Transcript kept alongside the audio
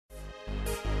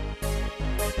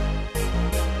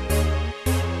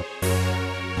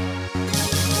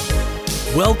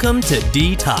Welcome to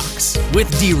D-Talks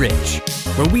with D-Rich,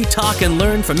 where we talk and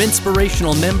learn from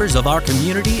inspirational members of our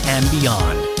community and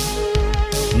beyond.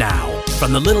 Now,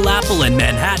 from the Little Apple in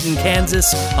Manhattan,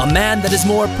 Kansas, a man that is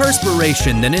more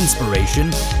perspiration than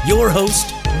inspiration, your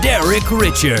host, Derek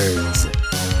Richards.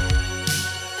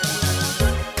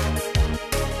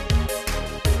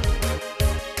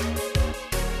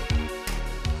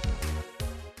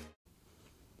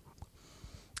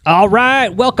 All right,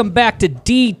 welcome back to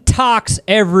D-Talks,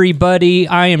 everybody.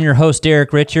 I am your host,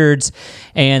 Derek Richards,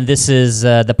 and this is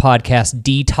the podcast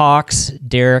D-Talks,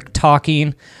 Derek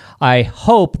talking. I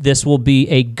hope this will be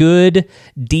a good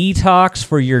detox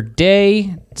for your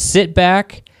day. Sit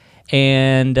back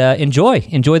and enjoy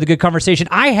the good conversation.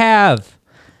 I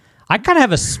kind of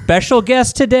have a special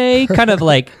guest today, kind of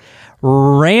like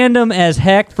random as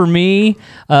heck for me.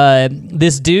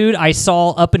 This dude I saw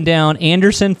up and down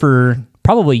Anderson for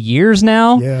probably years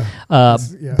now. Yeah.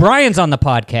 Brian's on the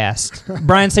podcast.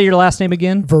 Brian, say your last name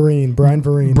again. Brian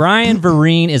Vereen. Brian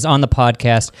Vereen is on the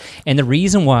podcast, and the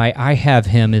reason why I have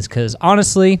him is because,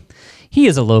 honestly, he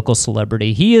is a local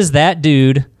celebrity. He is that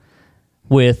dude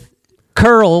with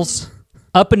curls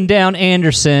up and down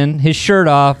Anderson, his shirt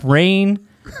off, rain,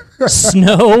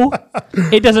 snow.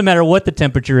 It doesn't matter what the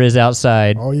temperature is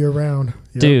outside. All year round.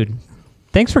 Yep. Dude,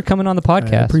 thanks for coming on the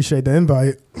podcast. I appreciate the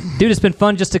invite. Dude, it's been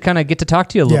fun just to kind of get to talk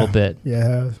to you a little bit.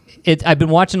 Yeah. I've been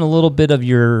watching a little bit of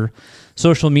your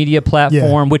social media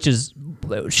platform, which is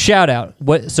shout out.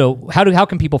 How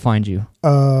can people find you?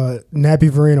 Nappy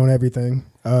Vereen on everything.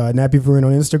 Nappy Vereen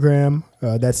on Instagram.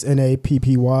 That's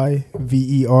NAPPYVEREEN.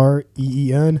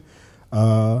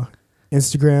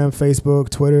 Instagram, Facebook,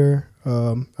 Twitter.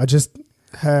 I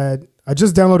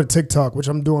just downloaded TikTok, which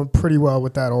I'm doing pretty well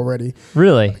with that already.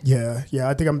 Really? Yeah.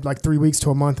 I think I'm like 3 weeks to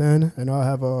a month in, and I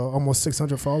have almost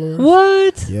 600 followers.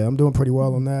 What? Yeah, I'm doing pretty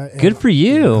well on that. Good for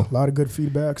you. Yeah, a lot of good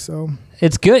feedback. So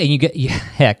it's good, and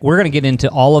heck, we're gonna get into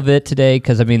all of it today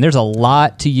because there's a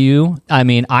lot to you.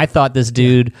 I thought this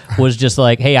dude was just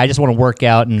like, hey, I just want to work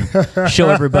out and show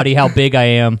everybody how big I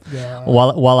am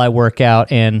while I work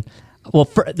out. And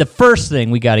the first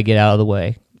thing we got to get out of the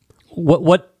way,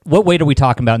 what weight are we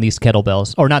talking about in these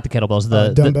kettlebells? Or not the kettlebells,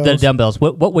 the dumbbells.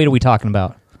 What weight are we talking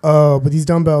about? But these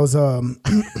dumbbells,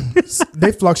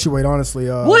 they fluctuate, honestly.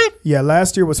 What? Yeah,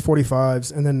 last year was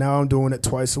 45s, and then now I'm doing it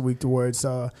twice a week to where it's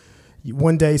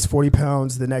one day is 40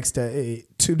 pounds, the next day,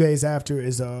 2 days after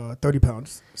is 30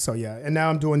 pounds. So, yeah, and now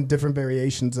I'm doing different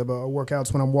variations of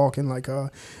workouts when I'm walking. Like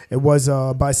it was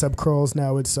bicep curls,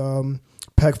 now it's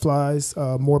pec flies,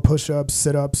 more push-ups,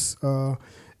 sit-ups,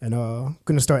 and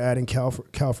going to start adding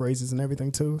calf raises and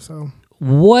everything too. So,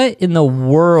 what in the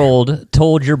world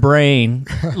told your brain,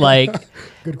 like,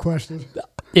 good question.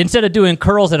 Instead of doing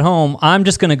curls at home, I'm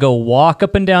just going to go walk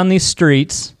up and down these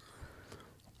streets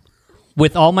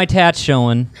with all my tats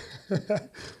showing.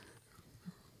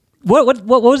 What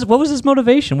was this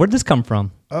motivation? Where did this come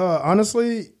from?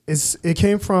 Honestly, it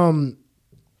came from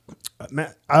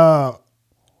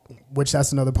which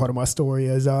that's another part of my story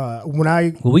is when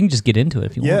I... Well, we can just get into it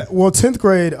if you want. Yeah, well, 10th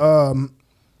grade,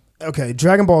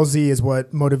 Dragon Ball Z is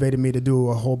what motivated me to do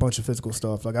a whole bunch of physical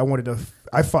stuff. Like,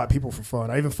 I fought people for fun.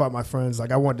 I even fought my friends.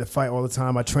 Like, I wanted to fight all the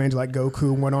time. I trained like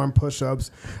Goku, one-arm push-ups.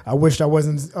 I wished I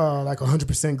wasn't like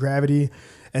 100% gravity.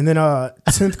 And then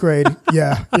 10th grade,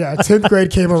 10th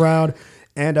grade came around,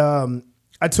 and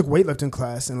I took weightlifting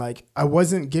class, and like I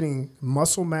wasn't getting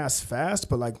muscle mass fast,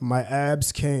 but like my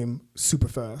abs came super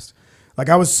fast. Like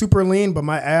I was super lean, but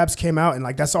my abs came out, and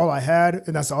like that's all I had,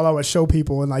 and that's all I would show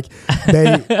people, and like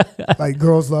they, like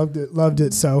girls loved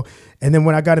it. So, and then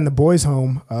when I got in the boys'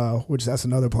 home, which that's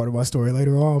another part of my story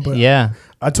later on, but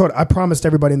I promised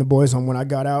everybody in the boys' home when I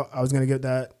got out, I was gonna get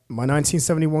my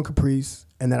 1971 Caprice,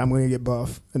 and then I'm gonna get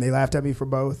buff, and they laughed at me for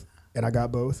both, and I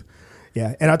got both.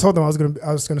 Yeah, and I told them I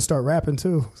was gonna start rapping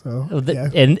too. So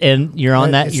and you're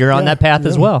on that path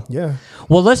as well. Yeah.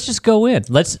 Well, let's just go in.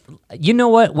 You know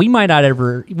what? We're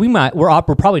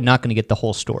probably not going to get the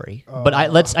whole story. But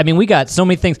we got so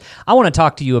many things. I want to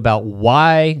talk to you about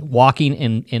why walking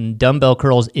in dumbbell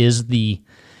curls is the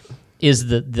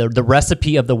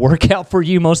recipe of the workout for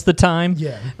you most of the time.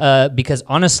 Yeah. Because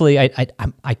honestly,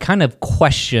 I kind of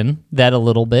question that a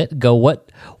little bit.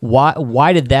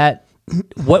 Why did that?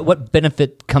 What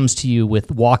benefit comes to you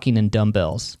with walking in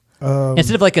dumbbells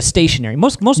instead of like a stationary?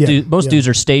 Most dudes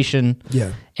are stationed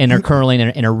and are curling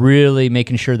and are really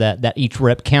making sure that each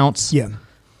rep counts. Yeah,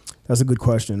 that's a good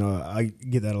question. I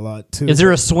get that a lot too. Is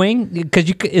there a swing?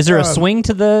 Is there a swing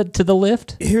to the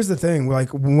lift? Here's the thing: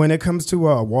 like when it comes to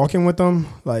walking with them,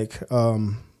 like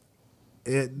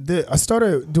I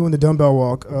started doing the dumbbell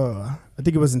walk. I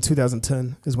think it was in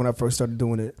 2010 is when I first started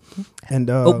doing it. And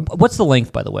what's the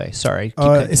length, by the way? Sorry,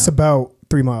 it's about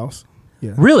 3 miles.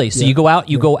 Yeah. Really? So Yeah. you go out,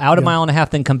 go out a Yeah. mile and a half,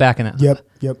 then come back and out.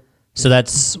 Yep. So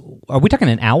that's. Are we talking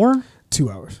an hour? 2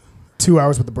 hours. 2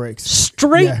 hours with the breaks.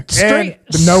 Straight. And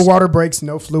no water breaks,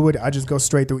 no fluid. I just go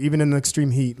straight through, even in the extreme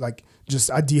heat. Like,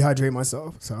 I dehydrate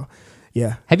myself. So,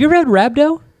 yeah. Have you ever had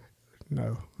rhabdo?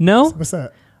 No. No. What's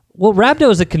that? Well,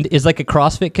 rhabdo is like a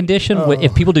CrossFit condition.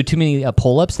 If people do too many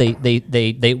pull-ups,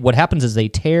 they what happens is they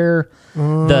tear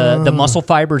the muscle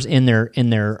fibers in their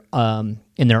arms,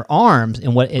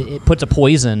 and it puts a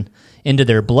poison into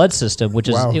their blood system, which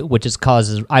is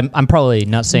causes. I'm probably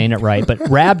not saying it right, but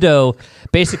rhabdo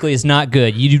basically is not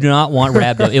good. You do not want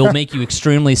rhabdo. It will make you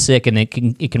extremely sick, and it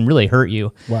can really hurt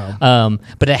you. Wow.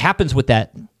 But it happens with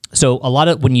that. So a lot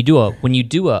of when you do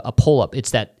a pull up,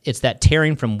 it's that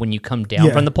tearing from when you come down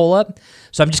from the pull up.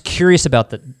 So I'm just curious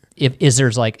about is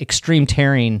there's like extreme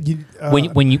tearing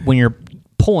when you're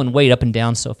pulling weight up and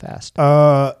down so fast.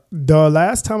 The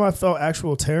last time I felt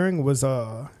actual tearing was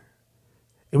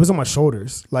it was on my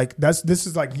shoulders. Like this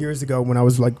is like years ago when I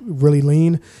was like really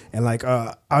lean, and like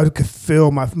I could feel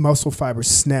my muscle fibers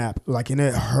snap, like, and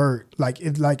it hurt.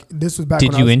 This was back.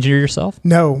 Did you injure yourself?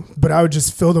 No, but I would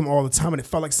just feel them all the time, and it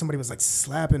felt like somebody was like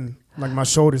slapping like my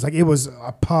shoulders, like it was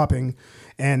popping.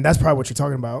 And that's probably what you're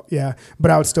talking about. Yeah,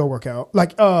 but I would still work out.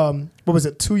 Like what was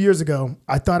it? 2 years ago,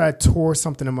 I thought I tore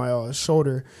something in my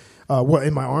shoulder,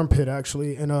 in my armpit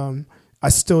actually, and I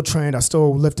still trained. I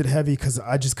still lifted heavy because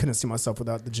I just couldn't see myself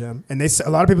without the gym. And a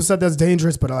lot of people said that's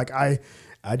dangerous, but like I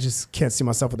just can't see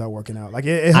myself without working out. Like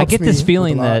it helps I get this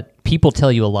feeling that people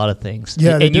tell you a lot of things.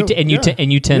 Yeah, and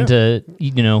you tend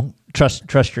to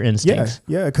trust your instincts.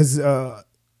 Yeah, because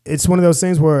it's one of those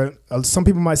things where some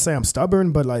people might say I'm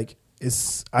stubborn, but like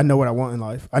I know what I want in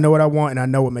life. I know what I want, and I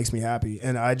know what makes me happy.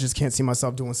 And I just can't see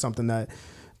myself doing something that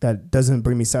doesn't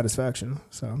bring me satisfaction.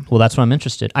 So, well, that's why I'm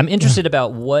interested. I'm interested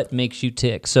about what makes you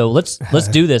tick. So let's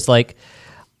do this. Like,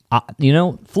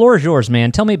 floor is yours,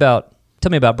 man. Tell me about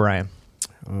Brian.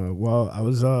 Well, I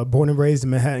was born and raised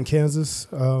in Manhattan, Kansas.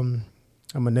 I'm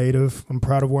a native. I'm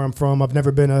proud of where I'm from. I've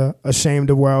never been ashamed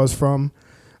of where I was from,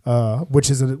 which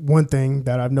is one thing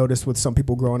that I've noticed with some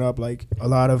people growing up. Like a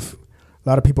lot of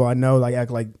people I know like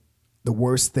act like the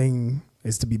worst thing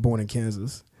is to be born in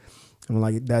Kansas. I'm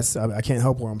like, I can't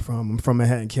help where I'm from. I'm from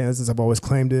Manhattan, Kansas. I've always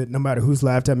claimed it, no matter who's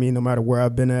laughed at me, no matter where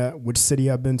I've been at, which city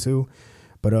I've been to.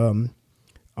 But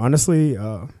honestly,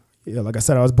 like I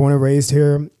said, I was born and raised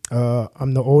here.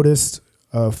 I'm the oldest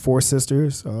of 4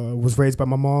 sisters. Was raised by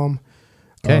my mom.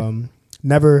 Okay.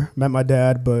 Never met my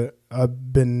dad, but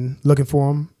I've been looking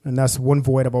for him. And that's one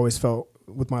void I've always felt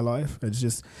with my life. It's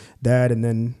just dad, and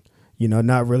then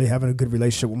not really having a good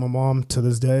relationship with my mom to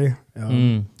this day.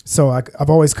 So I've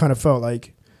always kind of felt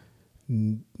like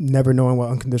never knowing what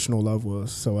unconditional love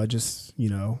was. So I just, I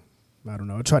don't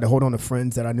know. I tried to hold on to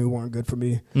friends that I knew weren't good for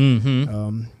me.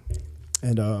 Mm-hmm.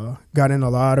 And got in a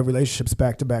lot of relationships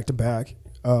back to back to back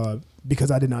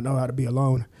because I did not know how to be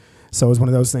alone. So it was one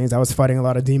of those things. I was fighting a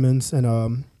lot of demons.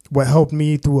 And what helped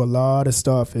me through a lot of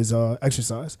stuff is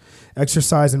exercise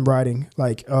and writing.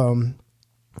 Like,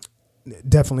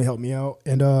 definitely helped me out.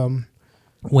 And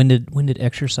when did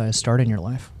exercise start in your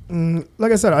life?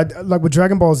 Like I said, I like with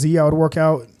Dragon Ball Z, I would work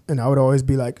out, and I would always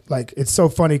be like it's so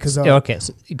funny because okay,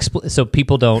 so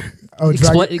people don't.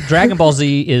 Dragon Ball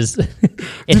Z is. Do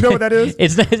you know what that is?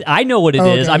 I know what it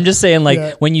is. I'm just saying,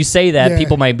 like when you say that,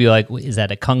 people might be like, "Is that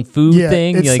a kung fu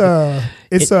thing?"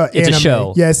 It's a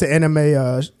show. Yeah, it's an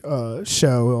anime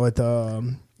show with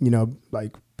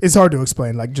like. It's hard to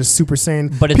explain, like just Super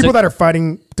Saiyan. But people that are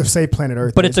fighting to save planet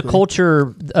Earth. But basically. It's a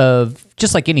culture of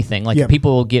just like anything. Like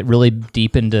people get really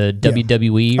deep into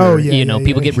WWE, or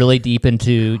people get really deep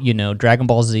into Dragon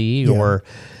Ball Z or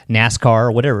NASCAR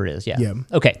or whatever it is. Yeah.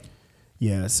 Okay.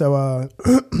 Yeah. So I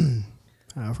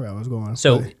forgot what I was going on.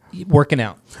 So working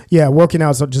out. Yeah, working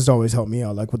out just always helped me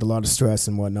out, like with a lot of stress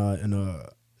and whatnot, and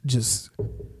just.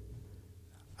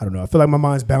 I don't know. I feel like my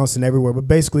mind's bouncing everywhere, but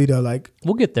basically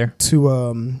we'll get there.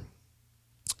 To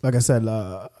like I said,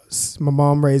 my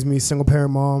mom raised me, single parent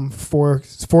mom, four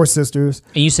sisters.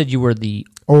 And you said you were the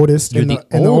oldest, and the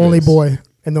only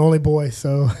boy.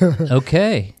 So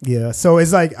okay, yeah. So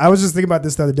it's like I was just thinking about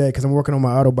this the other day because I'm working on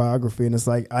my autobiography, and it's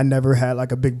like I never had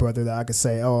like a big brother that I could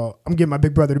say, "Oh, I'm getting my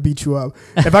big brother to beat you up."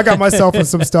 If I got myself in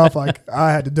some stuff, like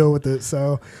I had to deal with it.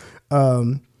 So.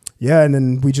 Yeah, and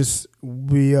then I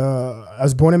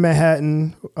was born in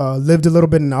Manhattan, lived a little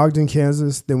bit in Ogden,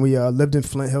 Kansas. Then we lived in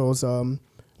Flint Hills.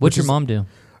 What'd your mom do?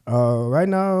 Right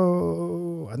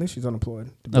now, I think she's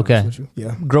unemployed. To be Okay. honest with you.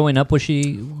 Yeah. Growing up, was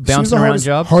she bouncing around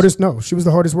jobs? She was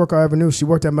the hardest worker I ever knew. She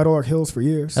worked at Metal Arc Hills for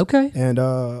years. Okay.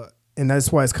 And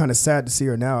that's why it's kind of sad to see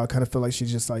her now. I kind of feel like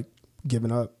she's just like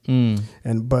giving up.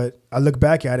 But I look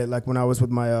back at it like when I was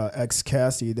with my ex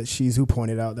Cassie, that she's who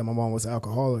pointed out that my mom was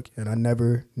alcoholic, and I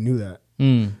never knew that.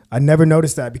 I never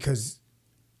noticed that because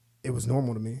it was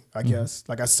normal to me, I guess.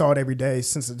 Like I saw it every day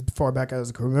since as far back as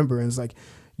I can remember, and it's like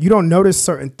you don't notice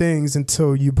certain things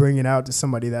until you bring it out to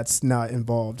somebody that's not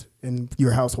involved in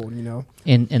your household, you know?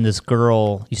 And this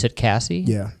girl, you said Cassie?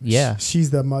 Yeah. Yeah.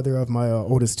 She's the mother of my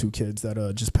oldest 2 kids that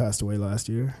just passed away last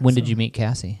year. When did you meet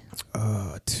Cassie?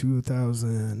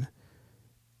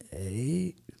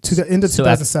 2008. To the end of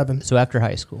 2007. So after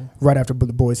high school. Right after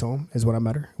the boys' home is when I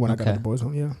met her. When I got to Okay. the boys'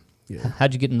 home, yeah.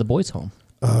 How'd you get in the boys' home?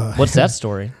 What's that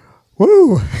story?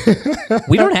 Woo!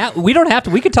 We don't have to.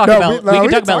 We could talk about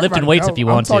lifting weights if you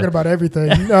want to. I'm talking about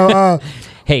everything. No,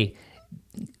 Hey,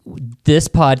 this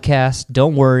podcast,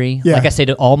 don't worry. Yeah. Like I say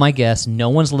to all my guests, no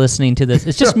one's listening to this.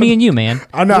 It's just me and you, man.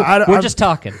 I know. We're just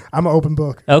talking. I'm an open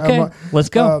book. Okay, let's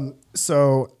go.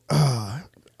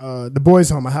 The boys'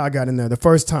 home, how I got in there. The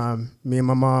first time, me and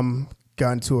my mom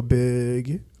got into a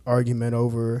big argument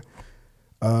over.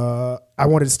 I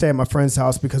wanted to stay at my friend's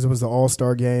house because it was the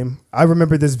All-Star game. I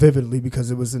remember this vividly because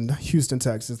it was in Houston,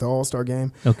 Texas, the All-Star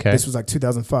game. Okay. This was like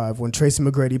 2005 when Tracy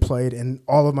McGrady played, and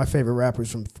all of my favorite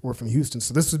rappers were from Houston.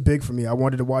 So this was big for me. I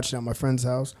wanted to watch it at my friend's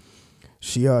house.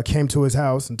 She came to his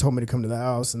house and told me to come to the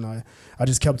house, and I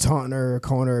just kept taunting her,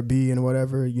 calling her a B and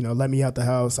whatever. You know, let me out the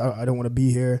house. I don't want to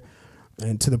be here.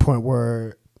 And to the point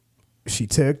where she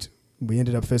ticked. We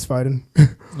ended up fist fighting.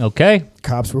 Okay.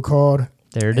 Cops were called.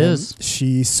 There it is.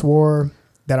 She swore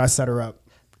that I set her up.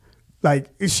 Like,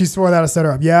 she swore that I set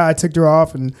her up. Yeah, I ticked her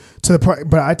off, and to the point,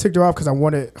 but I ticked her off because I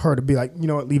wanted her to be like, you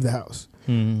know what, leave the house.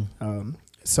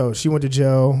 So she went to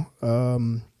jail.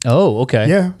 Okay.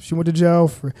 Yeah, she went to jail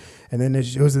and then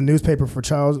it was the newspaper for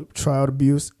child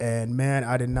abuse. And man,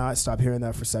 I did not stop hearing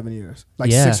that for 7 years,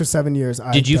 6 or 7 years.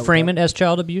 Did you frame it as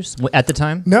child abuse at the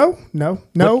time? No.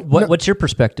 What's your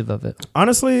perspective of it?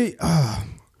 Honestly,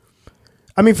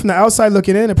 I mean, from the outside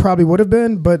looking in, it probably would have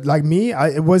been, but like me,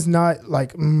 it was not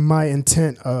like my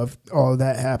intent of all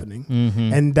that happening.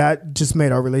 And that just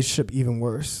made our relationship even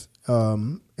worse.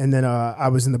 And then I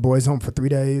was in the boys' home for 3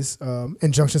 days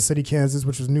in Junction City, Kansas,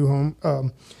 which was new home.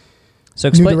 So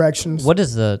explain, New Directions. What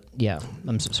is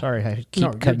I'm so sorry, I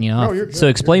keep cutting you No, off. you're good. So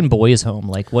explain boys' home.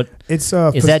 Like what? It's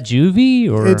Is that juvie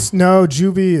or? It's no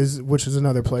juvie which is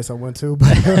another place I went to.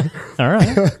 But All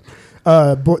right.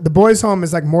 the boys' home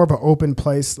is like more of an open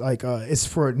place. Like it's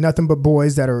for nothing but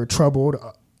boys that are troubled.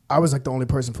 I was like the only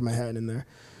person from Manhattan in there,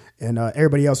 and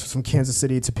everybody else was from Kansas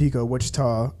City, Topeka,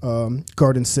 Wichita,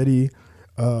 Garden City,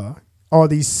 all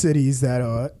these cities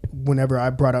that whenever I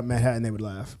brought up Manhattan, they would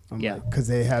laugh. Because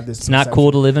they have this. It's not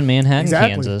cool to live in Manhattan,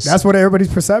 exactly. Kansas. That's what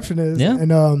everybody's perception is. Yeah.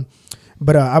 And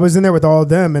but I was in there with all of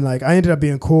them, and like I ended up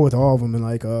being cool with all of them, and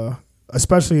like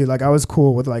especially like I was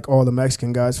cool with like all the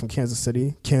Mexican guys from Kansas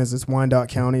City, Kansas, Wyandotte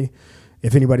County.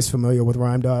 If anybody's familiar with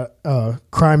Crime Dot,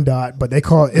 but they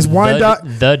call it Wyandotte.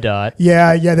 The Dot.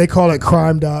 Yeah, they call it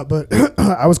Crime Dot. But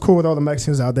I was cool with all the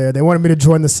Mexicans out there. They wanted me to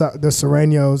join the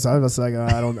Serranos. I was like,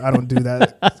 I don't do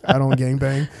that. I don't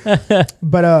gangbang.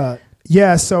 But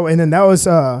yeah. So and then that was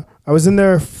I was in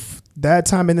there that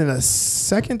time, and then the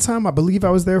second time I believe I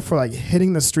was there for like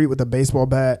hitting the street with a baseball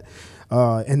bat.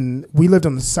 And we lived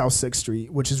on the South 6th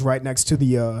Street, which is right next to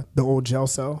the old jail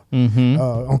cell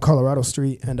on Colorado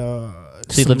Street. And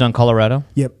so you lived on Colorado?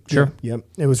 Yep. Sure. Yep.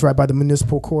 It was right by the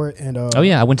municipal court. And oh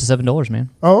yeah, I went to $7, man.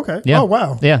 Oh okay. Yeah. Oh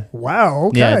wow. Yeah. Wow.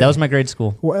 Okay. Yeah, that was my grade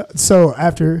school. Well, so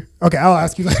after, okay, I'll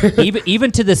ask you later.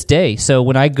 even to this day. So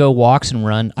when I go walks and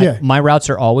run, Yeah. my routes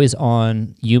are always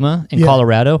on Yuma in Yeah.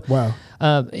 Colorado. Wow.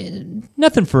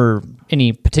 Nothing for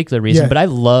any particular reason, Yeah. but I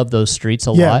love those streets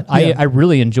a Yeah, lot. yeah. I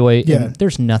really enjoy. Yeah. And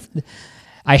there's nothing.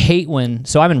 I hate when.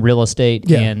 So I'm in real estate,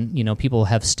 Yeah. and people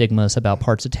have stigmas about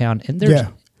parts of town, and there's. Yeah.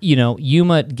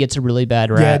 Yuma gets a really bad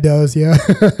Yeah, rap. it does. Yeah.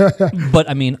 But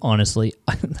I mean, honestly,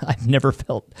 I've never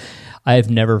felt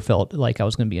like I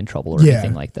was going to be in trouble or Yeah.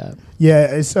 anything like that. Yeah.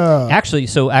 It's Actually,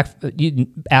 so after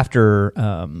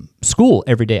school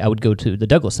every day, I would go to the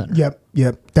Douglas Center.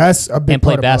 Yep. That's a big And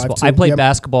play part of my life, basketball. too. I played Yep.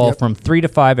 basketball Yep. from 3 to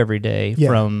 5 every day, Yeah.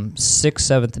 from 6th,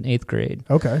 7th, and 8th grade.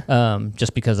 Okay.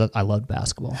 Just because I loved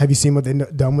basketball. Have you seen what they've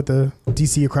done with the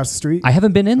DC across the street? I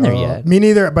haven't been in there yet. Me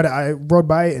neither, but I rode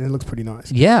by it and it looks pretty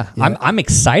nice. Yeah, Yeah. I'm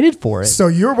excited for it. So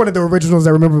you're one of the originals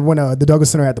that remember when the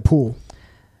Douglas Center had the pool.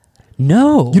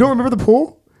 No, You don't remember the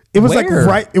pool? It was Where? like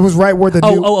right. It was right where the.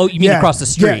 new, You mean across the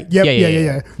street?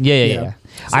 Yeah.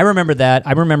 I remember that.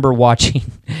 I remember watching.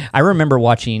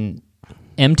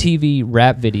 MTV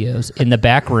rap videos in the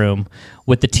back room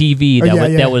with the TV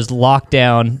that was locked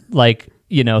down, like,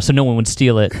 you know, so no one would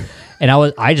steal it. And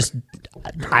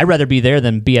I'd rather be there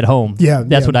than be at home. Yeah,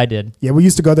 that's what I did. Yeah, we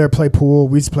used to go there, play pool.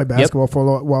 We used to play basketball for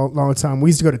a long time. We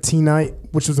used to go to Teen Night,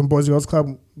 which was in Boys and Girls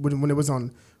Club when it was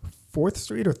on 4th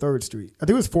Street or 3rd Street. I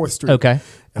think it was 4th Street. Okay.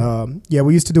 Yeah,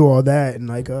 we used to do all that and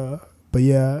like, but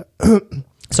yeah.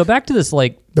 So back to this,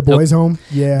 like the boys' home.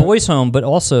 Yeah, boys' home, but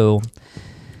also,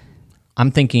 I'm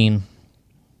thinking,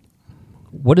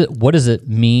 what does it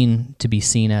mean to be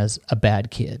seen as a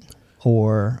bad kid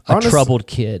or a troubled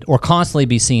kid, or constantly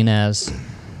be seen as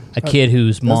a kid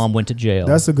whose mom went to jail?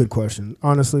 That's a good question.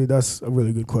 Honestly, that's a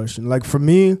really good question. Like for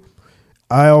me,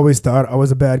 I always thought I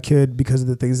was a bad kid because of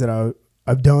the things that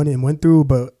I've done and went through,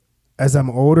 but as I'm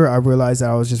older, I realized that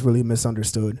I was just really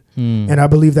misunderstood. And I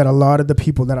believe that a lot of the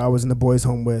people that I was in the boys'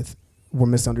 home with were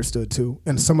misunderstood too.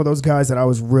 And some of those guys that I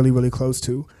was really, really close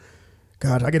to,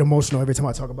 God, I get emotional every time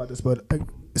I talk about this, but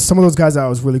some of those guys that I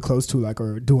was really close to, like,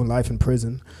 are doing life in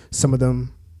prison. Some of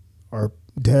them are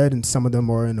dead and some of them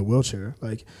are in a wheelchair.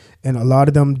 Like, and a lot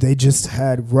of them, they just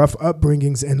had rough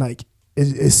upbringings, and like,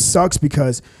 it sucks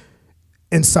because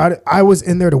inside, I was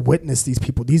in there to witness these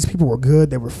people. These people were good.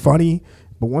 They were funny.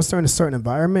 But once they're in a certain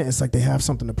environment, it's like they have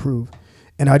something to prove.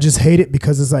 And I just hate it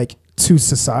because it's like, to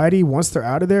society, once they're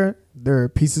out of there, they're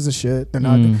pieces of shit. They're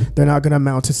not going to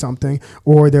amount to something,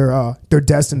 or they're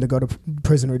destined to go to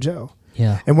prison or jail.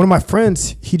 Yeah. And one of my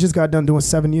friends, he just got done doing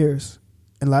 7 years.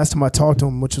 And last time I talked to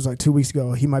him, which was like 2 weeks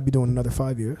ago, he might be doing another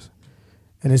 5 years.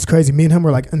 And it's crazy. Me and him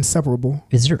were like inseparable.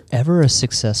 Is there ever a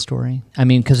success story? I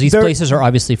mean, because these places are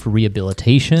obviously for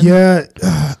rehabilitation. Yeah.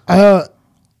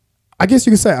 I guess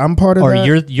you could say I'm part of that. Or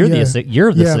you're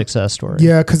the success story.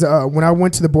 Yeah, because when I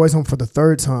went to the boys' home for the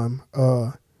 3rd time,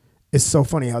 it's so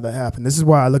funny how that happened. This is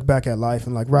why I look back at life,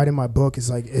 and like writing my book is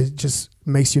like, it just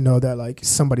makes you know that like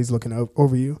somebody's looking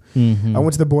over you. I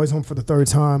went to the boys' home for the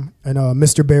 3rd time, and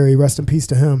Mr. Barry, rest in peace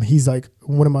to him. He's like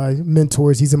one of my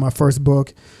mentors. He's in my first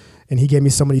book, and he gave me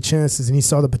so many chances, and he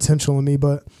saw the potential in me.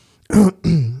 But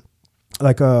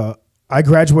like I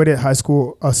graduated high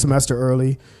school a semester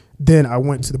early. Then I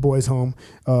went to the boys' home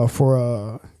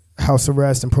for house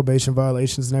arrest and probation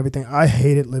violations and everything. I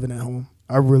hated living at home.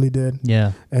 I really did.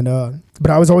 Yeah. And but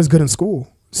I was always good in school.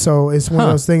 So it's one of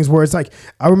those things where it's like,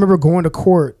 I remember going to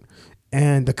court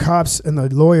and the cops and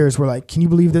the lawyers were like, can you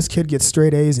believe this kid gets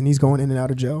straight A's and he's going in and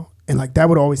out of jail? And like, that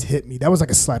would always hit me. That was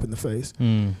like a slap in the face.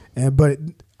 But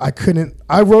I couldn't.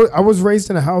 I was raised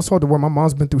in a household where my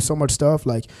mom's been through so much stuff.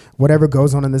 Like, whatever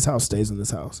goes on in this house stays in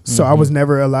this house. So I was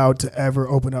never allowed to ever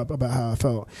open up about how I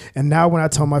felt. And now when I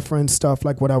tell my friends stuff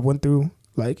like what I went through,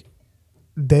 like,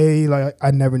 they like,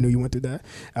 I never knew you went through that.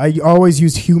 I always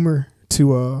used humor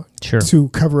to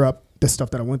cover up the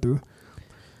stuff that I went through.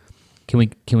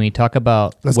 Can we talk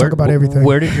about? Let's talk about everything.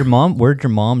 Where did your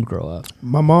mom grow up?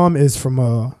 My mom is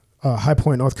from High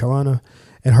Point, North Carolina.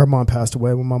 And her mom passed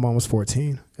away when my mom was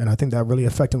 14. And I think that really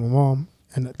affected my mom.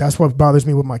 And that's what bothers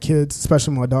me with my kids,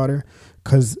 especially my daughter,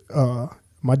 because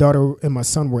my daughter and my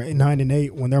son were 9 and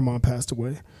 8 when their mom passed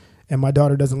away. And my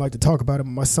daughter doesn't like to talk about it, but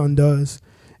my son does.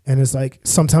 And it's like,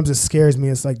 sometimes it scares me.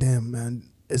 It's like, damn, man,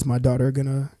 is my daughter going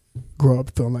to grow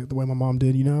up feeling like the way my mom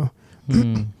did, you know?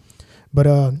 But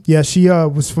yeah, she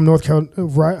was from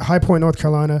High Point, North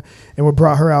Carolina, and what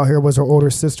brought her out here was her older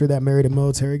sister that married a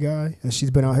military guy, and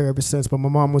she's been out here ever since. But my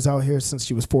mom was out here since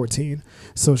she was 14,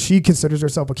 so she considers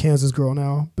herself a Kansas girl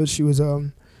now. But she was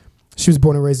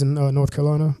born and raised in North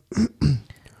Carolina.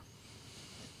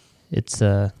 It's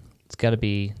got to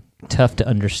be tough to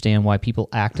understand why people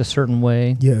act a certain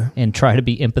way, and try to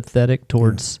be empathetic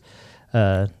towards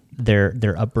their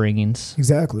upbringings.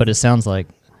 Exactly. But it sounds like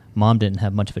Mom didn't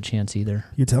have much of a chance either.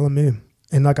 You're telling me.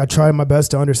 And like, I tried my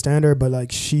best to understand her, but like,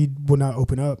 she would not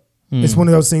open up. It's one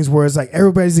of those things where it's like,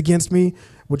 everybody's against me,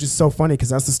 which is so funny because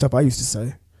that's the stuff I used to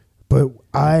say. But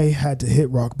I had to hit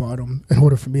rock bottom in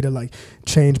order for me to like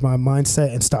change my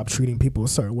mindset and stop treating people a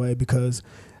certain way, because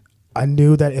I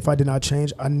knew that if I did not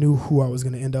change, I knew who I was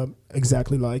going to end up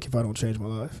exactly like if I don't change my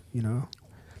life, you know?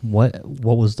 What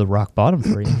was the rock bottom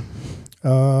for you?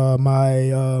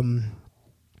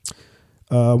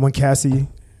 When Cassie,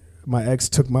 my ex,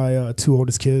 took my 2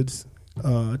 oldest kids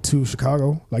to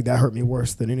Chicago, like, that hurt me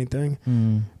worse than anything.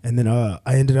 And then I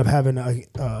ended up having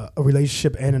a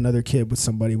relationship and another kid with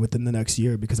somebody within the next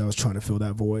year because I was trying to fill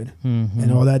that void.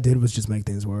 And all that did was just make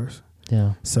things worse.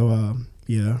 Yeah. So,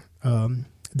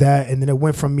 that, and then it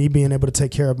went from me being able to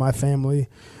take care of my family,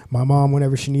 my mom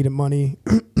whenever she needed money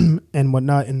and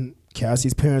whatnot, and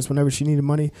Cassie's parents whenever she needed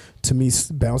money, to me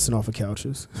bouncing off of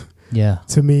couches. Yeah.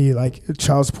 To me, like,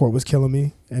 child support was killing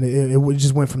me, and it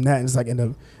just went from that. And it's like in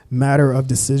a matter of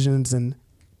decisions and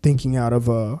thinking out of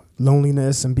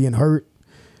loneliness and being hurt,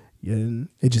 and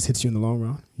it just hits you in the long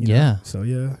run. You know? So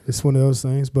yeah, it's one of those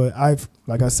things. But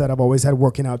like I said, I've always had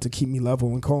working out to keep me level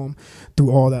and calm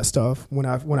through all that stuff. When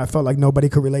I felt like nobody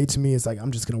could relate to me, it's like,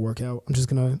 I'm just gonna work out. I'm just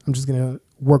gonna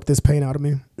work this pain out of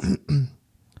me.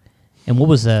 And what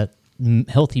was that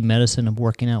healthy medicine of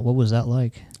working out? What was that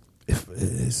like?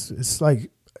 It's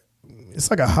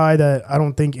like a high that I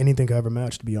don't think anything could ever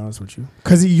match, to be honest with you.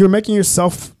 Because you're making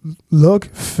yourself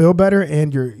feel better,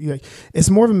 and you're like, it's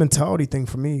more of a mentality thing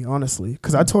for me, honestly.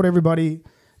 Because I told everybody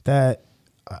that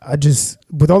I just,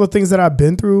 with all the things that I've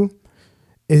been through,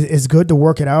 it's good to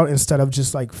work it out instead of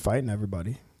just like fighting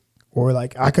everybody. Or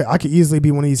like I could easily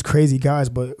be one of these crazy guys,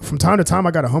 but from time to time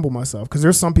I gotta humble myself, because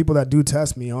there's some people that do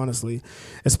test me, honestly,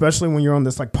 especially when you're on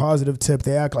this like positive tip.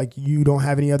 They act like you don't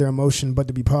have any other emotion but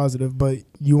to be positive, but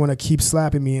you want to keep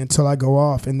slapping me until I go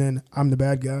off, and then I'm the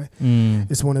bad guy.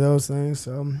 It's one of those things.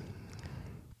 So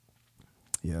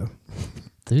yeah,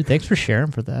 dude, thanks for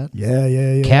sharing for that.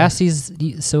 Yeah. Cassie's.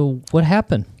 So what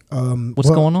happened? What's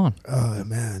going on? Oh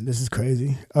man, this is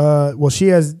crazy. Well, she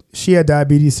had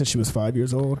diabetes since she was 5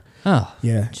 years old. Oh,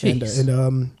 yeah. Jeez.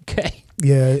 And okay.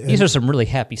 Yeah. These are some really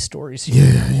happy stories.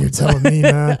 Yeah, you're telling me,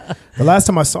 man. The last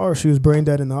time I saw her, she was brain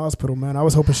dead in the hospital, man. I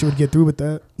was hoping she would get through with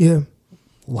that. Yeah.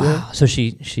 Wow. Yeah. So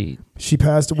she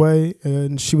passed away,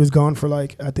 and she was gone for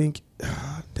like, I think,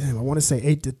 I want to say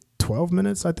 8 to 12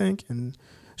 minutes, I think. And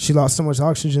she lost so much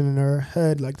oxygen in her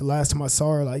head. Like the last time I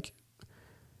saw her, like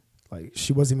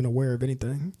she wasn't even aware of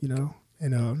anything, you know?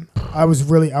 And I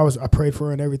prayed for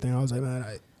her and everything. I was like, man,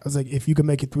 I was like, if you can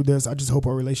make it through this, I just hope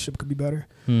our relationship could be better.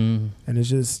 And it's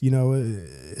just, you know,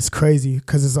 it's crazy,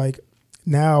 because it's like,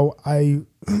 now I'm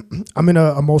in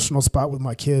an emotional spot with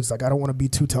my kids. Like, I don't want to be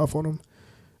too tough on them,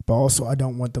 but also I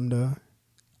don't want them to,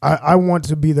 I want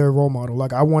to be their role model.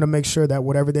 Like, I want to make sure that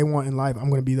whatever they want in life, I'm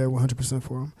going to be there 100%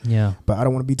 for them. Yeah. But I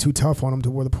don't want to be too tough on them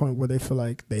to the point where they feel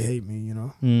like they hate me, you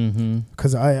know?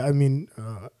 Because I mean,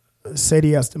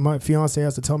 Sadie my fiance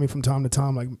has to tell me from time to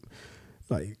time, like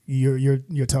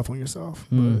you're tough on yourself.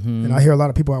 But, and I hear a lot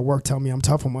of people at work tell me I'm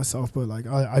tough on myself, but like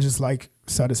I just like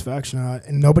satisfaction,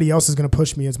 and nobody else is going to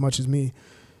push me as much as me.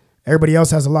 Everybody else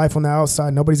has a life on the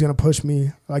outside. Nobody's going to push me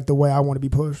like the way I want to be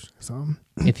pushed. So,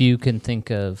 if you can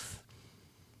think of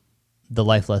the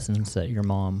life lessons that you're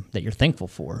thankful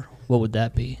for, what would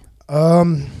that be?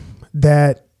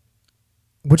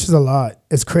 Which is a lot.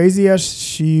 As crazy as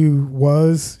she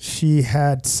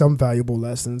had some valuable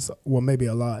lessons. Well, maybe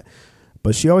a lot.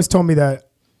 But she always told me that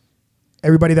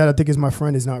everybody that I think is my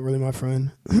friend is not really my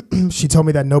friend. She told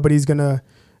me that nobody's gonna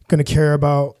care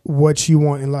about what you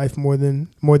want in life more than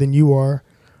you are.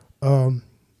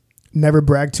 Never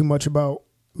brag too much about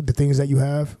the things that you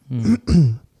have.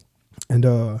 And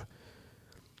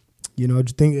you know,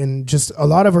 and just a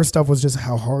lot of her stuff was just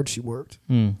how hard she worked.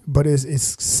 But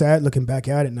it's sad looking back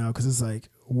at it now, because it's like,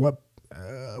 what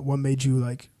made you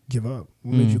like give up?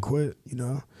 What made you quit? You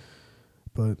know.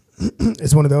 But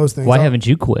it's one of those things. Why haven't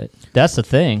you quit? That's the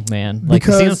thing, man. Like,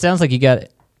 it sounds like you got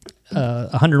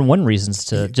 101 reasons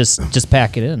to just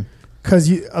pack it in. Because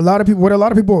a lot of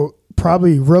people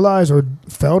probably realize or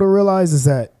fail to realize is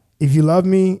that if you love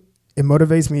me, it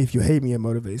motivates me. If you hate me, it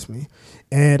motivates me.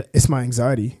 And it's my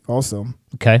anxiety also.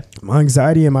 Okay. My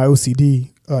anxiety and my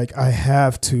OCD, like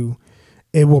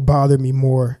it will bother me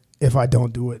more if I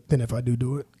don't do it than if I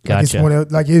do it. Gotcha.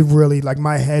 Like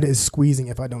my head is squeezing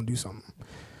if I don't do something.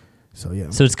 So yeah.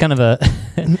 So it's kind of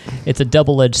it's a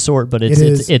double-edged sword, but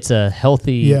it's a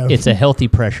healthy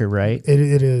pressure, right?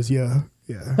 It is, yeah.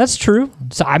 That's true.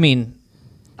 So I mean,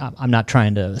 I'm not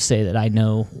trying to say that I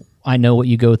know what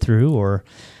you go through, or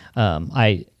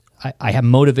I am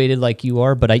motivated like you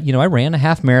are, but I ran a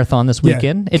half marathon this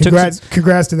weekend. Yeah.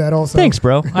 Congrats to that also. Thanks,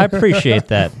 bro. I appreciate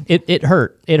that. It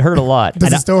hurt. It hurt a lot.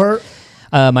 Does it still hurt?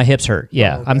 My hips hurt.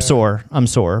 Yeah, I'm sore,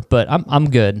 but I'm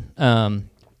good.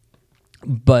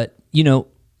 But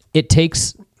it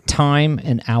takes time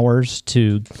and hours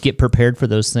to get prepared for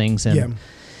those things, and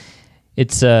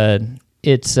it's kind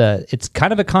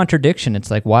of a contradiction. It's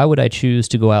like, why would I choose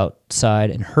to go outside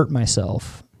and hurt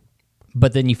myself?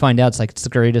 But then you find out it's like it's the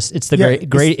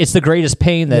greatest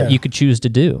pain that you could choose to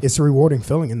do. It's a rewarding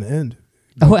feeling in the end.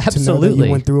 Oh, absolutely. To know that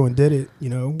you went through and did it,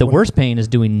 The worst pain is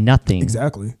doing nothing.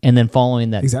 Exactly. And then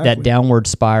following that downward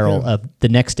spiral of the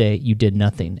next day you did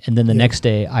nothing. And then the next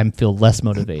day I feel less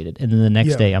motivated. And then the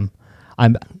next day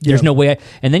there's no way.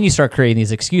 And then you start creating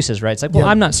these excuses, right? It's like, well,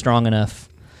 I'm not strong enough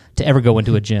to ever go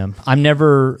into a gym. I'm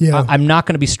not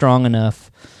going to be strong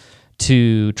enough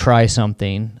to try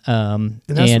something, and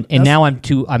that's- now I'm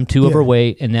too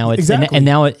overweight, and now it's Exactly. and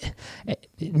now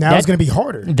Now it's going to be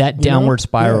harder. that you know? downward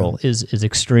spiral Yeah. is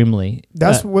extremely.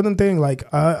 That's one thing.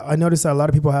 Like I noticed that a lot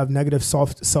of people have negative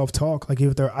self talk. Like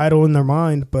if they're idle in their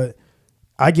mind, but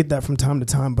I get that from time to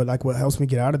time. But like what helps me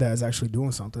get out of that is actually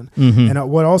doing something. Mhm.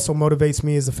 And what also motivates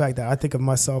me is the fact that I think of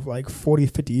myself like 40,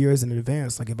 50 years in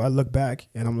advance. Like if I look back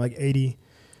and I'm like 80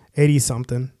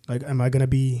 something, like am I going to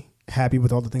be happy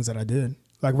with all the things that I did?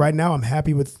 Like right now I'm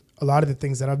happy with a lot of the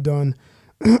things that I've done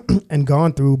and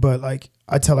gone through. But like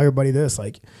I tell everybody this,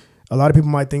 like a lot of people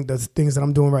might think the things that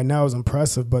I'm doing right now is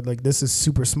impressive, but like this is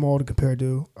super small to compare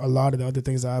to a lot of the other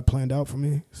things that I planned out for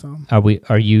me. So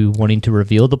Are you wanting to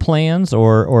reveal the plans,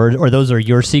 or those are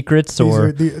your secrets,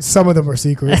 or some of them are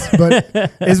secrets, but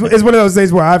it's one of those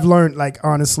days where I've learned, like,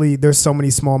 honestly, there's so many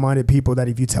small-minded people that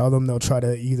if you tell them, they'll try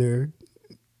to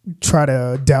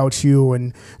doubt you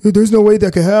and there's no way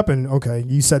that could happen. Okay,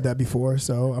 you said that before,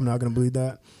 so I'm not going to believe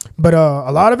that. But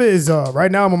a lot of it is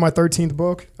right now I'm on my 13th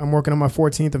book. I'm working on my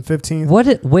 14th and 15th.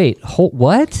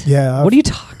 What? Yeah. What are you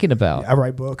talking about? I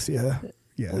write books, yeah.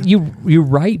 You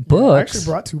write I books? actually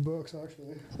brought 2 books,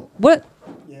 actually. What?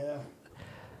 Yeah.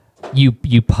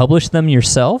 You publish them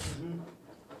yourself?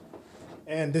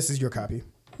 And this is your copy.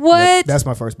 What? That's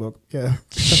my first book. Yeah.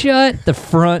 Shut the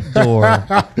front door.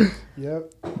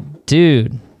 Yep.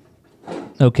 Dude.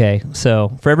 Okay,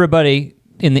 so for everybody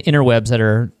in the interwebs that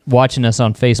are watching us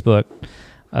on Facebook,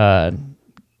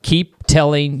 keep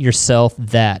telling yourself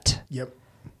that. Yep.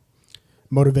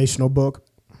 Motivational book.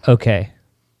 Okay.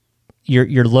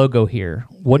 Your logo here.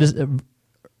 What is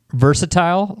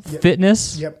versatile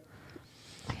fitness? Yep.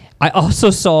 I also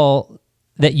saw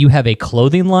that you have a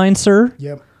clothing line, sir.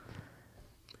 Yep.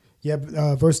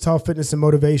 Versatile fitness and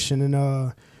motivation,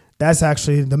 and that's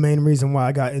actually the main reason why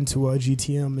I got into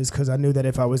GTM is because I knew that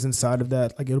if I was inside of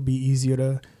that, like it'll be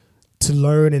easier to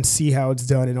learn and see how it's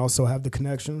done, and also have the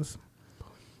connections.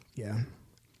 Yeah.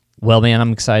 Well, man,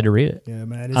 I'm excited to read it. Yeah,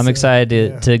 man. I'm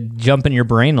excited to jump in your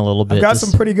brain a little bit. I've got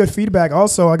some pretty good feedback.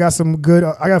 Also, I got some good.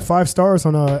 I got 5 stars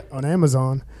on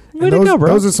Amazon. Way to go, bro.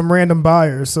 Those are some random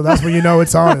buyers, so that's when you know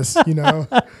it's honest. You know.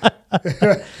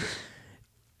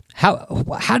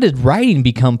 How did writing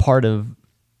become part of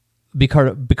your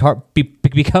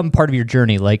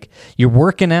journey? Like you're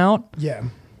working out. Yeah.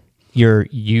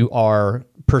 You are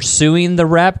pursuing the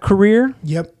rap career.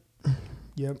 Yep.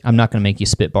 I'm not going to make you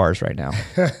spit bars right now.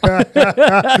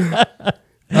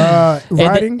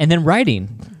 Writing and then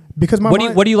writing. because my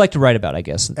mind, What do you like to write about? I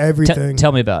guess Everything.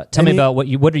 Tell me about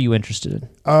what are you interested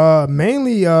in?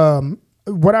 mainly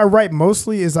what I write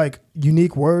mostly is like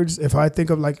unique words. If I think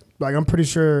of like I'm pretty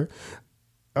sure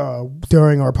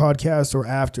during our podcast or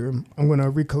after, I'm going to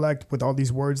recollect with all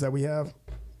these words that we have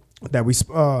that we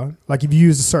like if you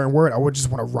use a certain word, I would just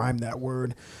want to rhyme that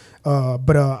word.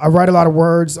 But I write a lot of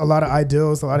words, a lot of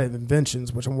ideals, a lot of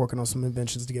inventions, which I'm working on some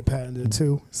inventions to get patented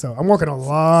too. So I'm working on a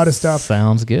lot of stuff.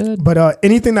 Sounds good. But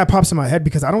anything that pops in my head,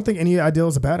 because I don't think any ideal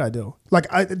is a bad ideal. Like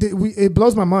it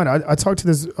blows my mind. I talked to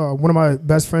this one of my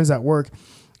best friends at work.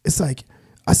 It's like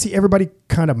I see everybody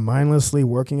kind of mindlessly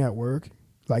working at work,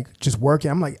 like just working.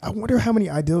 I'm like, I wonder how many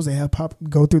ideals they have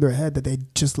go through their head that they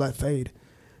just let fade.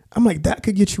 I'm like, that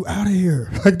could get you out of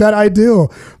here, like that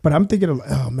ideal. But I'm thinking,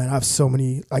 oh man, I have so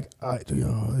many. Like,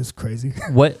 it's crazy.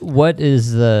 What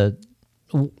is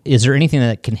is there anything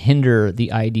that can hinder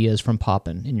the ideas from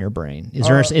popping in your brain?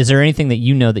 Is there anything that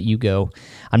you know that you go,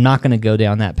 I'm not going to go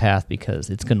down that path because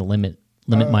it's going to limit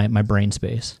my brain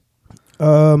space?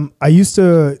 I used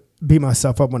to beat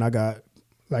myself up when I got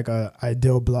like a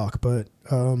ideal block, but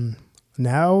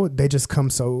now they just come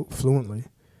so fluently.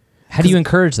 How do you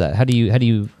encourage that? How do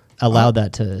you allow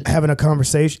that to having a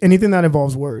conversation, anything that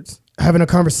involves words, having a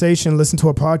conversation, listen to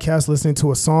a podcast, listening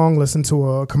to a song, listen to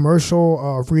a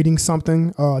commercial, reading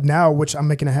something now, which I'm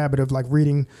making a habit of like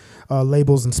reading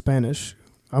labels in Spanish.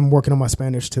 I'm working on my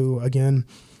Spanish too again.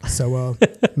 So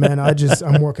man,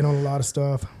 I'm working on a lot of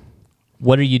stuff.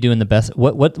 What are you doing the best?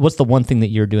 What's the one thing that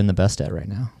you're doing the best at right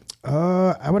now?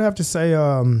 I would have to say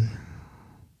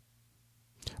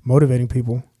motivating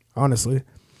people, honestly.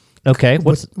 Okay.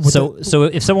 So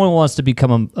if someone wants to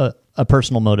become a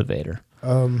personal motivator,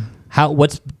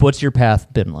 what's your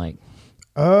path been like?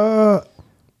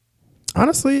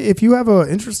 Honestly, if you have an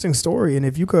interesting story and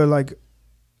if you could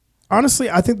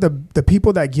honestly, I think the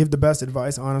people that give the best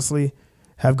advice, honestly,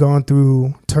 have gone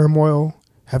through turmoil,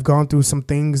 have gone through some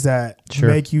things that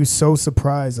make you so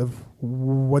surprised of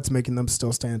what's making them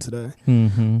still stand today.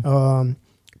 Mm-hmm.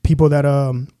 People that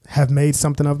have made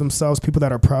something of themselves, people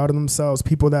that are proud of themselves,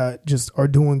 people that just are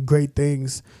doing great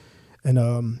things. And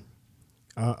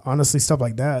honestly, stuff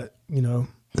like that,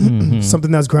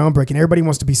 something that's groundbreaking. Everybody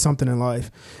wants to be something in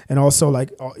life. And also,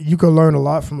 like, you can learn a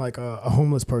lot from, like, a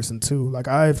homeless person, too. Like,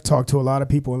 I've talked to a lot of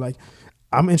people, and, like,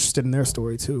 I'm interested in their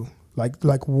story, too.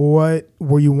 Like, what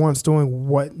were you once doing?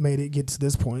 What made it get to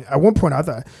this point? At one point, I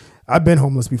thought, I've been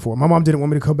homeless before. My mom didn't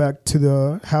want me to come back to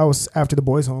the house after the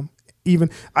boys' home. I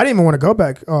didn't even want to go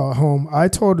back home. I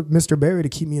told Mr. Barry to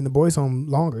keep me in the boys' home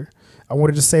longer. I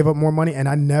wanted to save up more money, and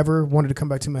I never wanted to come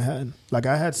back to Manhattan. Like,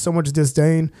 I had so much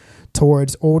disdain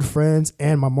towards old friends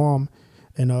and my mom.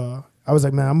 And I was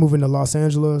like, man, I'm moving to Los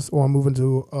Angeles, or I'm moving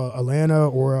to Atlanta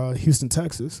or Houston,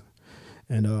 Texas.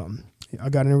 And I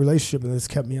got in a relationship, and it's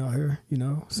kept me out here, you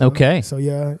know. So, Okay. So,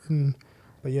 yeah.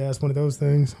 But, yeah, it's one of those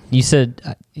things. You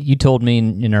said, you told me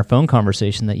in our phone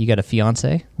conversation that you got a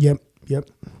fiance. Yep.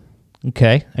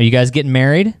 Okay. Are you guys getting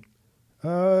married?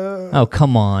 Oh,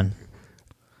 come on.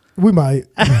 We might.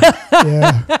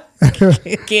 Yeah.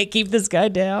 Can't keep this guy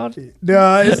down. No,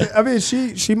 I mean,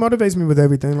 she motivates me with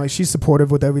everything. Like, she's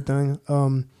supportive with everything.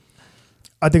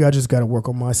 I think I just got to work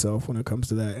on myself when it comes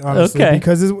to that, honestly. Okay.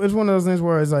 Because it's one of those things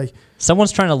where it's like,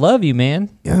 Someone's trying to love you,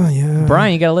 man. yeah.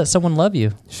 Brian, you got to let someone love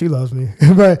you. She loves me.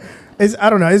 But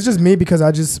I don't know. It's just me because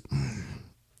I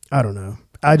don't know.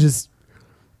 I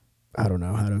don't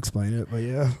know how to explain it, but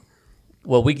yeah.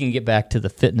 Well, we can get back to the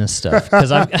fitness stuff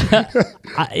because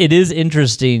it is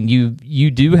interesting.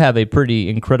 You do have a pretty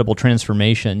incredible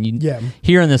transformation.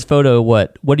 Here in this photo,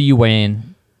 what are you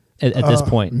weighing at this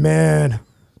point? Man,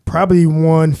 probably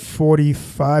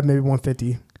 145, maybe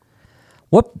 150.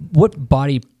 What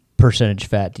body percentage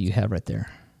fat do you have right there?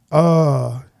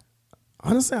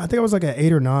 Honestly, I think I was like at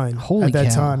 8 or 9 Holy at that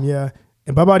cow. time. Yeah,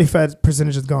 and my body fat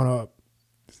percentage has gone up.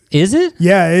 Is it?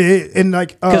 Yeah, and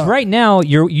like because right now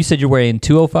you said you're weighing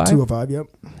 205. 205. Yep.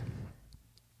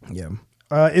 Yeah.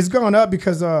 It's gone up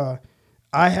because I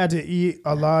had to eat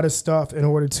a lot of stuff in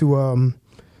order to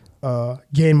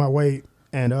gain my weight,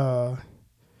 and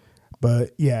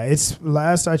but yeah, it's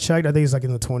last I checked, I think it's like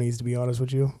in the 20s, to be honest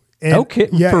with you. And, okay,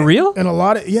 yeah, for real? And a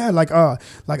lot of like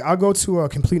I'll go to a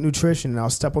Complete Nutrition and I'll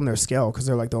step on their scale because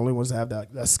they're like the only ones that have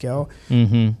that scale,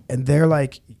 and they're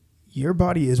like, your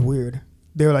body is weird.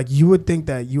 They're like, you would think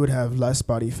that you would have less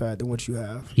body fat than what you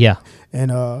have. Yeah.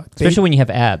 And especially when you have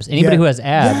abs. Anybody who has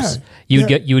abs, you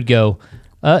would go,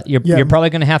 you're probably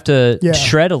going to have to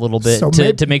shred a little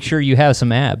bit to make sure you have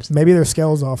some abs. Maybe their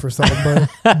scale's off or something,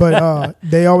 but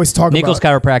they always talk Nichols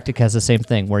about Chiropractic has the same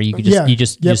thing where you could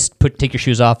just take your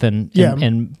shoes off and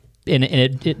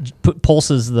it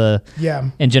pulses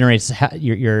and generates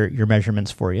your measurements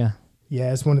for you.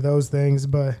 Yeah, it's one of those things,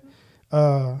 but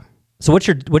so what's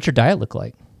your diet look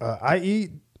like? I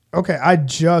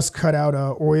just cut out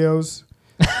Oreos.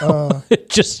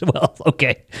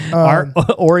 Okay.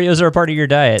 Oreos are a part of your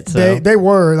diet. So. They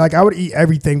were like, I would eat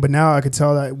everything, but now I could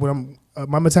tell that when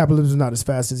my metabolism is not as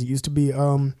fast as it used to be.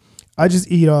 I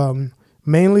just eat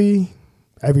mainly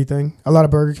everything. A lot of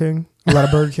Burger King,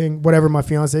 whatever my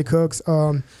fiance cooks.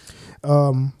 But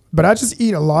I just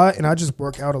eat a lot and I just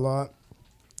work out a lot.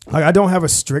 Like, I don't have a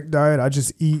strict diet. I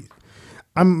just eat.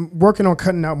 I'm working on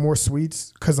cutting out more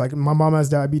sweets because, like, my mom has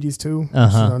diabetes too. Which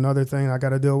is another thing I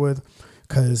got to deal with.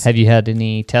 Have you had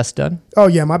any tests done? Oh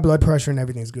yeah, my blood pressure and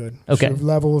everything's good. Okay, sort of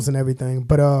levels and everything.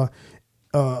 But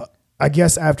I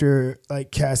guess after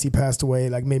like Cassie passed away,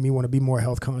 like made me want to be more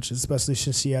health conscious, especially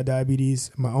since she had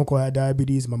diabetes. My uncle had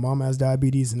diabetes. My mom has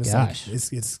diabetes, and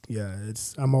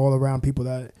it's I'm all around people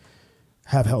that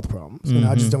have health problems, and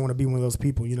I just don't want to be one of those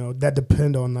people, you know, that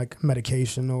depend on like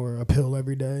medication or a pill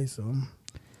every day. So.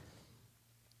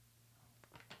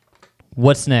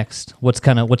 What's next? What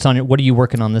are you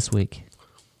working on this week?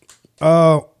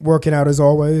 Working out as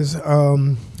always.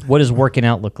 What does working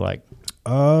out look like?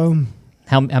 How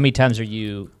many times are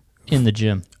you in the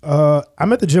gym?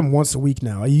 I'm at the gym once a week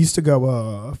now. I used to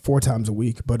go 4 times a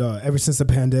week, but ever since the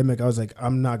pandemic, I was like,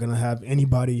 I'm not gonna have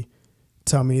anybody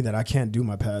tell me that I can't do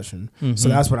my passion. So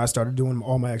that's when I started doing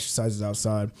all my exercises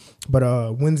outside. But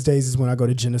Wednesdays is when I go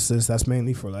to Genesis. That's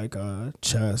mainly for like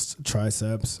chest,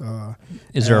 triceps.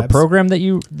 Is there a program that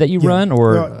you run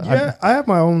or? I have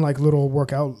my own like little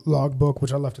workout log book,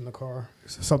 which I left in the car.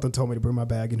 Something told me to bring my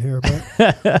bag in here,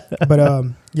 but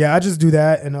I just do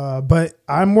that. And but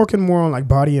I'm working more on like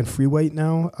body and free weight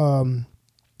now.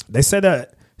 They said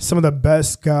that some of the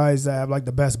best guys that have like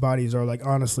the best bodies are like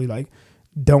honestly like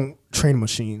don't train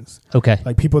machines. Okay.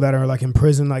 Like people that are like in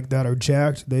prison, like that are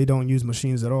jacked, they don't use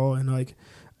machines at all. And like,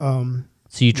 so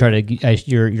you try to,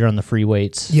 you're on the free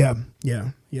weights. Yeah.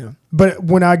 But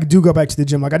when I do go back to the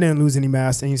gym, like I didn't lose any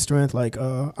mass, any strength. Like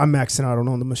I'm maxing out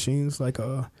on the machines. Like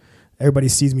everybody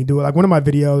sees me do it. Like one of my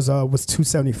videos was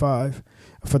 275.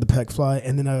 for the pec fly,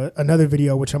 and then another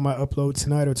video which I might upload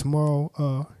tonight or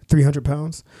tomorrow. 300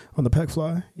 pounds on the pec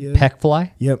fly. Yeah. Pec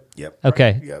fly? Yep.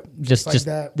 Okay. Right, yep. Just like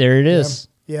that. There it is.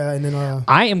 Yeah, and then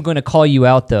I am going to call you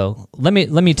out though. Let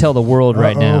me tell the world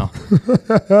right now.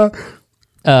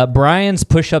 Brian's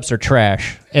push-ups are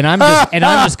trash, and I'm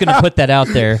just going to put that out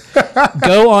there.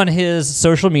 Go on his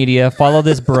social media, follow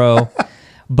this bro,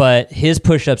 but his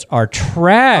push-ups are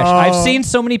trash. I've seen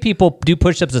so many people do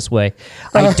push-ups this way.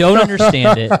 I don't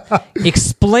understand it.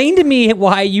 Explain to me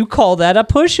why you call that a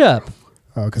push-up.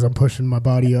 Because I'm pushing my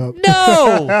body up.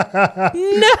 No,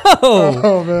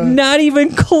 not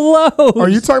even close. Are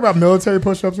you talking about military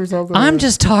push-ups or something? I'm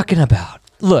just talking about.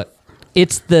 Look,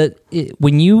 it's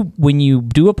when you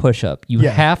do a push-up, you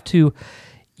have to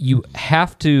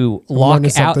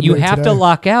lock out. You have to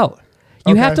lock out.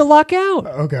 You have to lock out.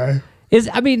 Okay.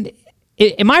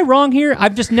 Am I wrong here?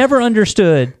 I've just never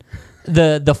understood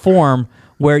the form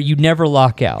where you never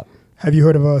lock out. Have you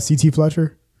heard of C.T.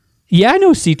 Fletcher? Yeah, I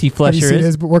know C.T. Fletcher. Have you seen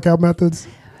his workout methods?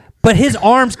 But his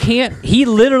arms can't. He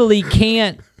literally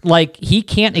can't. Like, he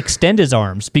can't extend his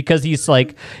arms because he's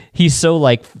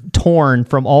so torn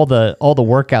from all the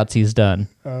workouts he's done.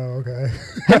 Oh, okay.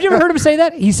 Have you ever heard him say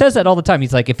that? He says that all the time.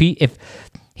 He's like, if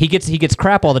he gets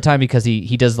crap all the time because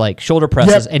he does like shoulder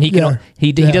presses, and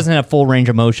he doesn't have full range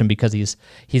of motion because he's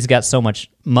got so much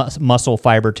muscle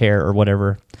fiber tear or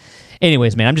whatever.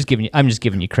 Anyways, man, I'm just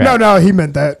giving you crap. No, he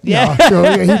meant that. Yeah, no,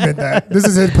 he meant that. This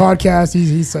is his podcast.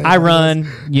 He's saying. I run.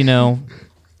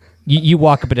 You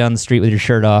walk up and down the street with your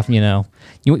shirt off. We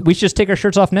should just take our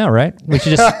shirts off now, right? We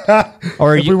should just,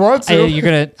 or if we want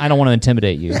to. I don't want to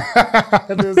intimidate you.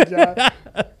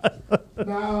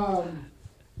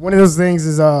 One of those things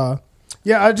is I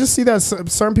just see that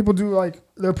certain people do like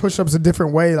their push-ups a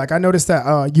different way. Like I noticed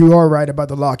that you are right about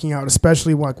the locking out,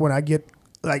 especially when I get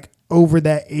like over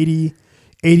that 80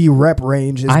 rep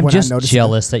range. I'm just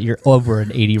jealous that you're over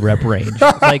an 80 rep range.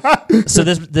 Like, so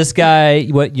this guy,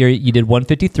 you did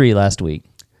 153 last week.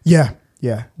 Yeah.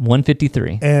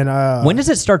 153. And when does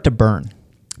it start to burn?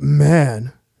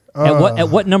 Man. At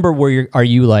what number are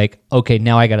you like, okay,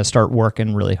 now I got to start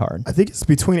working really hard? I think it's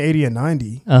between 80 and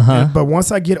 90. But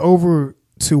once I get over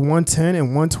to 110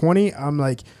 and 120, I'm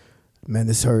like, man,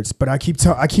 this hurts. But I keep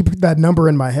that number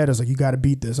in my head. I was like, you got to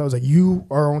beat this. I was like, you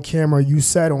are on camera. You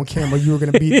said on camera you were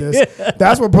going to beat this.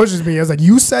 That's what pushes me. I was like,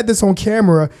 you said this on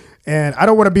camera, and I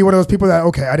don't want to be one of those people that,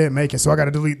 okay, I didn't make it, so I got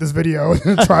to delete this video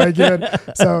and try again.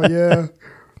 So, yeah.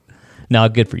 No,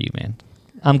 good for you, man.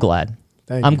 I'm glad.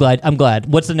 I'm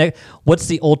glad. What's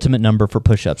the ultimate number for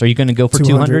push-ups? Are you going to go for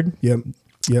 200?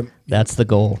 Yep. That's the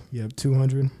goal. Yep,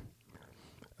 200.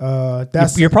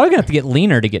 You're probably going to have to get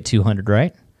leaner to get 200,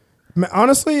 right?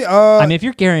 Honestly, if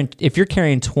you're carrying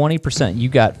 20%, you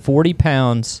got 40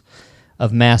 pounds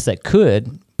of mass that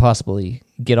could possibly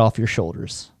get off your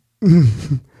shoulders.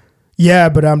 Yeah,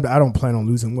 but I don't plan on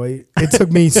losing weight. It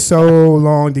took me so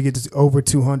long to get to over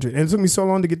 200, and it took me so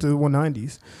long to get to the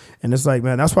 190s. And it's like,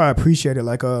 man, that's why I appreciate it.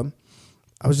 Like, I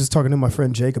was just talking to my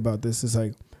friend Jake about this. It's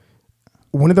like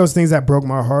one of those things that broke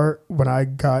my heart when I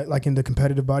got like into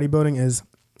competitive bodybuilding is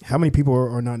how many people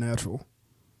are not natural.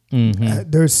 Mm-hmm.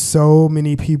 There's so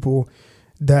many people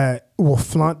that will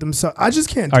flaunt themselves. I just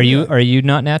can't. Are you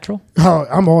not natural? Oh,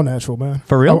 I'm all natural, man.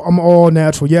 For real? I'm all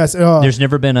natural. Yes. There's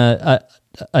never been a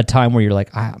time where you're like,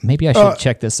 maybe I should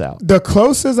check this out. The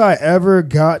closest I ever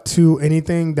got to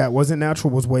anything that wasn't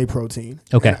natural was whey protein.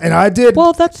 Okay. And I did.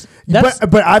 Well, that's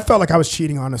but I felt like I was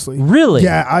cheating, honestly. Really?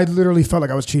 Yeah, I literally felt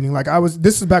like I was cheating. Like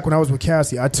this was back when I was with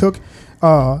Cassie. I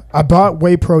bought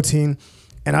whey protein,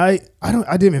 and I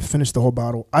didn't even finish the whole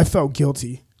bottle. I felt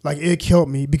guilty. Like, it killed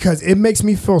me because it makes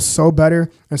me feel so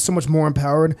better and so much more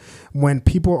empowered when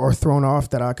people are thrown off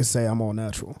that I could say I'm all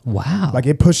natural. Wow. Like,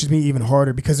 it pushes me even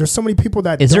harder because there's so many people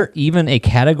that Is there even a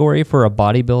category for a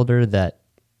bodybuilder that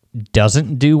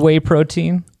doesn't do whey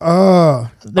protein?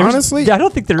 Honestly, I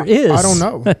don't think there is. I don't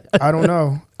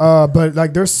know. But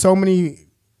like, there's so many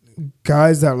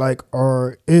guys that like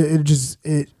are it's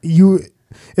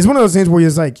one of those things where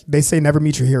it's like they say never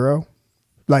meet your hero.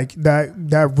 Like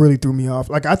that really threw me off.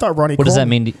 Like, I thought Ronnie. What does that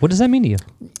mean? What does that mean to you?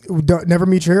 Never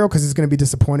meet your hero, because it's going to be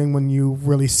disappointing when you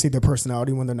really see their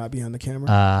personality when they're not behind the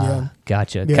camera.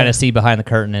 Gotcha. Yeah. Kind of see behind the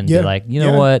curtain and be like, you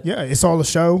know what? Yeah, it's all a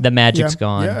show. The magic's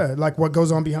gone. Yeah, like what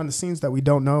goes on behind the scenes that we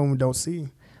don't know and we don't see.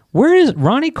 Where is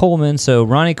Ronnie Coleman? So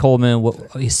Ronnie Coleman,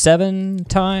 he's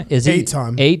 7-time? Is he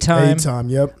 8-time? 8-time. 8-time.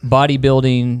 Yep.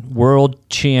 Bodybuilding world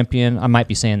champion. I might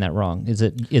be saying that wrong. Is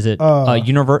it Mr.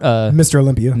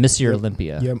 Olympia? Mr.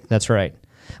 Olympia. Yep. That's right.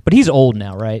 But he's old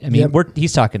now, right? I mean, we're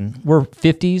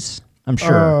 50s. I'm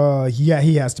sure. Yeah,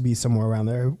 he has to be somewhere around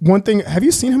there. One thing, have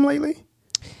you seen him lately?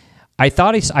 I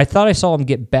thought I saw him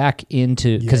get back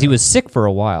into because he was sick for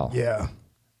a while. Yeah.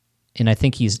 And I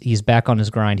think he's back on his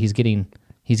grind. He's getting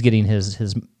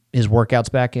his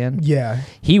workouts back in. Yeah.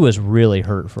 He was really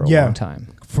hurt for a long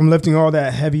time. From lifting all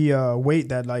that heavy weight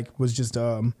that like was just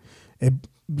it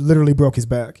literally broke his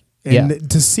back. And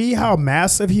to see how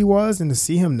massive he was and to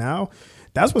see him now,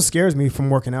 that's what scares me from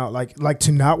working out. Like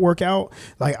to not work out,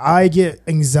 like I get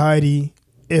anxiety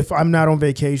if I'm not on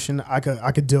vacation. I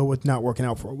could deal with not working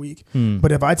out for a week.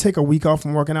 But if I take a week off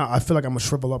from working out, I feel like I'm gonna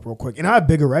shrivel up real quick. And I have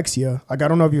bigorexia. Like I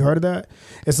don't know if you heard of that.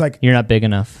 It's like you're not big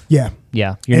enough. Yeah.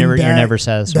 Yeah. You're never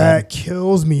satisfied. That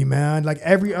kills me, man. Like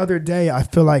every other day I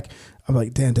feel like I'm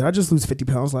like, damn, did I just lose 50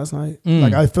 pounds last night?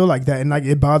 Like I feel like that, and like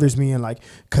it bothers me. And like,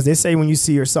 cause they say when you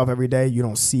see yourself every day, you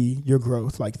don't see your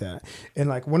growth like that. And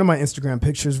like one of my Instagram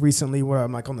pictures recently where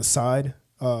I'm like on the side,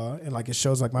 and like it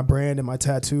shows like my brand and my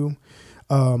tattoo.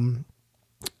 I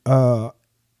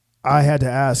had to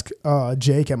ask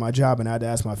Jake at my job, and I had to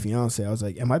ask my fiance. I was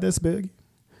like, am I this big?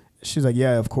 She's like,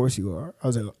 yeah, of course you are. I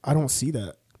was like, I don't see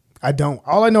that. I don't.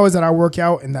 All I know is that I work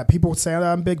out and that people say that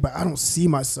I'm big, but I don't see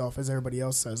myself as everybody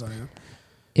else says I am.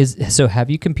 So have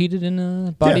you competed in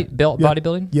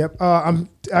bodybuilding? Yep. I'm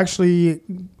actually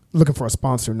looking for a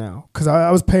sponsor now because I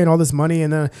was paying all this money,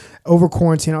 and then over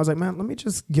quarantine I was like, man, let me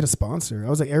just get a sponsor. I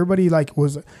was like, everybody's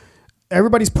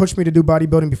pushed me to do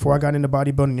bodybuilding before I got into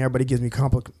bodybuilding. Everybody gives me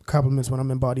compliments when I'm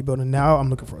in bodybuilding. Now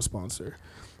I'm looking for a sponsor.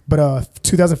 But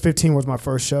 2015 was my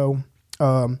first show,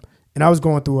 and I was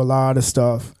going through a lot of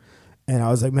stuff. And I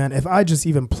was like, man, if I just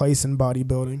even place in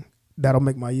bodybuilding, that'll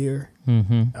make my year.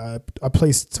 I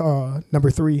placed number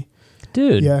 3.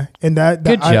 Dude. Yeah. And that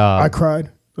good job. I cried.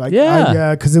 Like,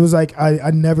 yeah. Because it was like,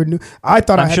 I never knew. I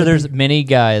thought I'm sure there's many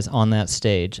guys on that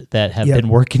stage that have Yeah. been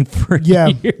working for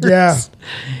years. Yeah.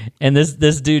 And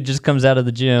this dude just comes out of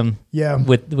the gym Yeah.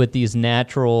 with these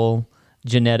natural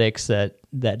genetics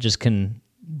that just can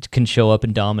show up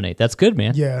and dominate. That's good,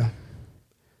 man. Yeah.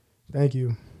 Thank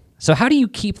you. So how do you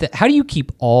keep that? How do you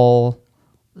keep all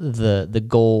the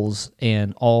goals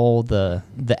and all the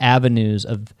avenues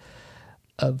of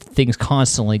things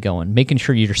constantly going, making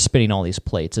sure you're spinning all these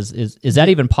plates? Is that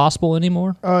even possible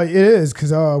anymore? It is,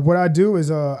 because what I do is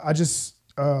I just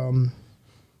I'm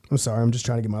sorry, I'm just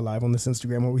trying to get my live on this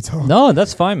Instagram while we talk. No,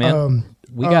 that's fine, man.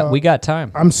 We got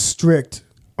time. I'm strict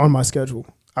on my schedule.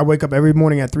 I wake up every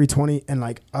morning at 3:20, and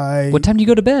like What time do you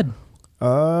go to bed?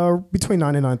 Between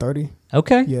 9 and 9:30.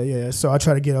 Okay. Yeah. So I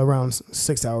try to get around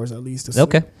 6 hours at least.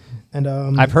 Okay. And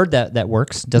I've heard that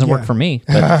works. Doesn't work for me,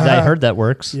 but I heard that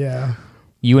works. Yeah.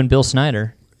 You and Bill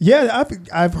Snyder. Yeah,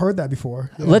 I've heard that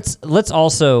before. Yeah. Let's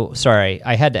also, sorry,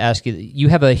 I had to ask you. You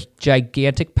have a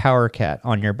gigantic Power Cat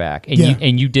on your back, and Yeah.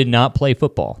 you did not play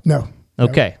football. No.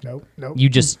 Okay. Nope. You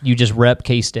just rep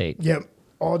K-State. Yep.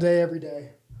 All day, every day.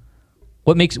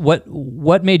 What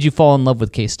made you fall in love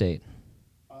with K-State?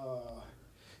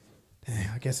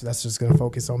 I guess that's just gonna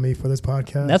focus on me for this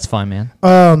podcast. That's fine, man.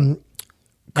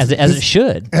 As it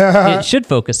should. It should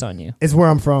focus on you. It's where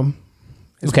I'm from.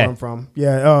 It's Okay. where I'm from.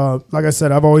 Yeah. Like I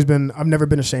said, I've never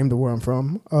been ashamed of where I'm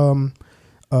from.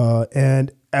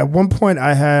 And at one point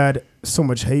I had so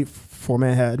much hate for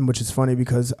Manhattan, which is funny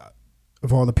because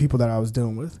of all the people that I was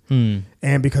dealing with,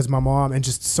 and because my mom, and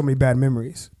just so many bad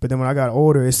memories. But then when I got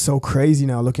older, it's so crazy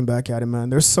now looking back at it,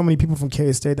 man. There's so many people from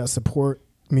K-State that support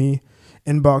me,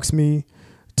 inbox me,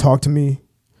 talk to me,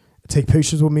 take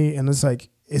pictures with me, and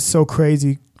it's so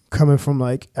crazy coming from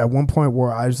like at one point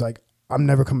where I was like, I'm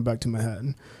never coming back to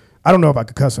Manhattan. I don't know if I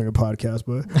could cuss on your podcast,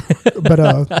 but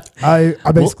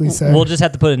I basically said we'll just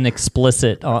have to put an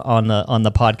explicit on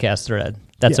the podcast thread.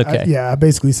 That's okay. I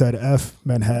basically said F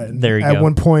Manhattan. There you at go.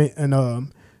 one point, and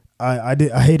I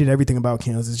hated everything about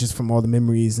Kansas just from all the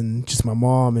memories and just my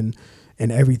mom and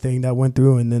everything that went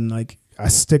through, and then like I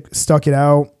stuck it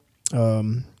out.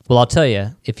 Well, I'll tell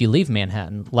you, if you leave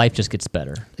Manhattan, life just gets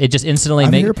better. It just instantly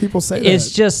makes. I hear people say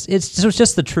it's that. It's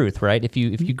just the truth, right? If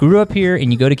you grew up here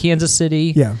and you go to Kansas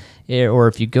City, or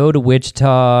if you go to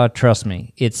Wichita, trust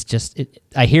me, it's just.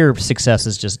 I hear success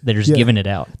is just they're just giving it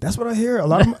out. That's what I hear.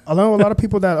 I know a lot of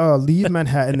people that leave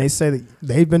Manhattan. They say that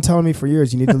they've been telling me for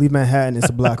years, you need to leave Manhattan. It's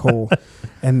a black hole.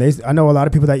 And I know a lot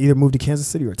of people that either moved to Kansas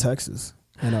City or Texas.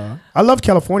 And I loved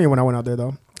California when I went out there,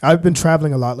 though. I've been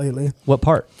traveling a lot lately. What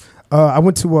part? I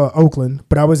went to Oakland,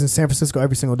 but I was in San Francisco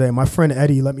every single day. My friend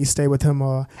Eddie let me stay with him.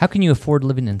 How can you afford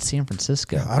living in San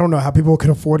Francisco? I don't know how people can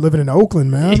afford living in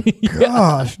Oakland, man.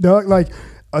 Gosh, dog. Like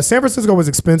San Francisco was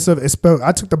expensive.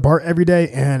 I took the BART every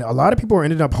day, and a lot of people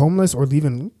ended up homeless or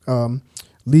leaving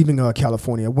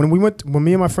California. When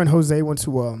me and my friend Jose went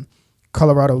to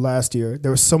Colorado last year,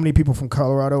 there were so many people from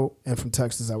Colorado and from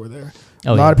Texas that were there.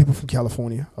 Oh, a lot yeah. of people from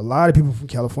California. A lot of people from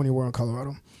California were in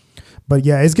Colorado. But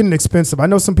yeah, it's getting expensive. I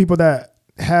know some people that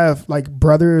have like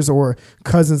brothers or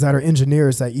cousins that are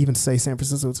engineers that even say San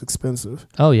Francisco is expensive,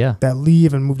 Oh yeah. that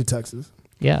leave and move to Texas.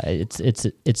 Yeah, it's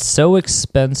so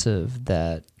expensive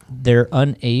that they're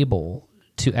unable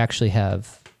to actually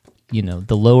have,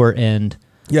 the lower end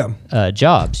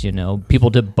jobs,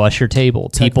 people to bus your table,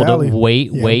 people Valley. to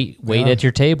wait Yeah. at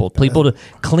your table, people to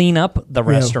clean up the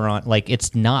restaurant. Like,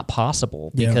 it's not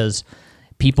possible because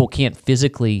people can't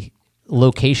physically,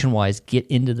 location-wise, get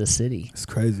into the city. It's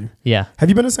crazy. Yeah. Have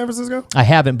you been to San Francisco? I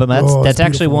haven't, but that's Oh, it's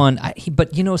actually beautiful. one.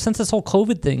 But since this whole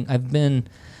COVID thing, I've been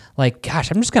like,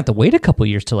 gosh, I'm just gonna have to wait a couple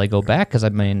years till I go back because I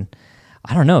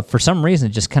don't know. For some reason,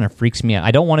 it just kind of freaks me out.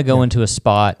 I don't want to go into a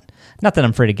spot. Not that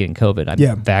I'm afraid of getting COVID.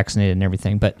 I'm vaccinated and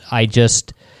everything, but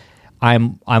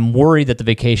I'm worried that the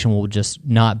vacation will just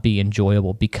not be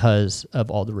enjoyable because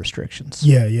of all the restrictions.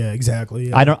 Yeah, exactly.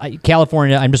 Yeah.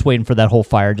 California. I'm just waiting for that whole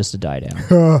fire just to die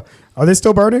down. Are they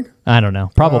still burning? I don't know.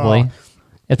 Probably.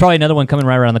 It's probably another one coming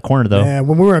right around the corner though. Man,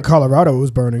 when we were in Colorado, it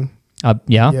was burning.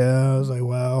 Yeah. Yeah, I was like,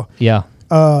 wow. Yeah.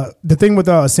 The thing with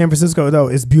San Francisco though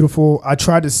is beautiful. I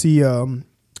tried to see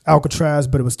Alcatraz,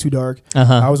 but it was too dark.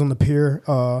 I was on the pier.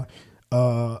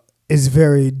 It's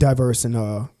very diverse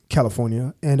in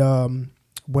California, and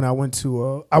when I went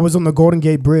to, I was on the Golden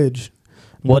Gate Bridge.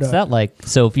 What's that like?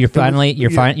 So if you're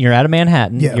you're out of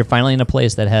Manhattan, Yeah. you're finally in a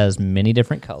place that has many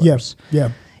different colors.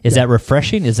 Yeah. Is that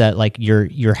refreshing? Is that like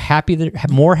you're happy there,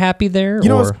 more happy there? You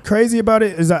know what's crazy about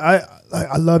it is that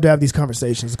I love to have these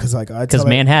conversations because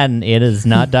Manhattan, it is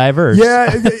not diverse.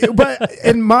 Yeah, but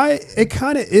it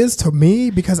kind of is to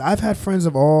me because I've had friends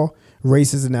of all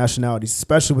races and nationalities,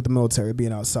 especially with the military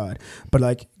being outside. But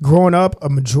like growing up, a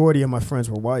majority of my friends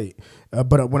were white.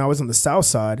 But when I was on the South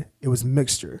Side, it was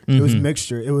mixture. It was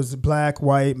mixture. It was black,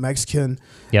 white, Mexican,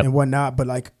 and whatnot. But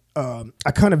like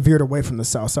I kind of veered away from the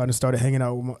South Side and started hanging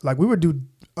out with we would do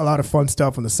a lot of fun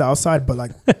stuff on the South Side, but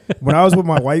like when I was with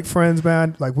my white friends,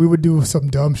 man, like we would do some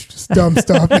dumb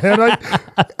stuff, man. Like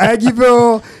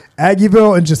Aggieville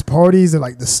and just parties and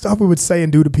like the stuff we would say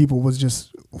and do to people was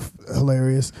just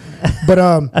hilarious. But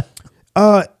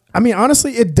I mean,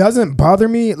 honestly, it doesn't bother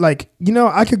me. Like,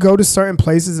 I could go to certain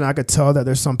places and I could tell that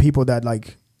there's some people that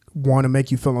like want to make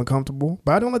you feel uncomfortable,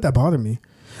 but I don't let that bother me.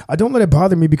 I don't let it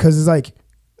bother me because it's like,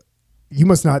 you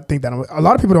must not think that a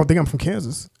lot of people don't think I'm from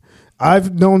Kansas.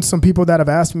 I've known some people that have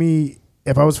asked me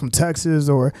if I was from Texas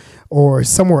or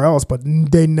somewhere else, but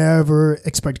they never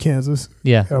expect Kansas.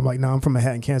 Yeah. And I'm like, no, I'm from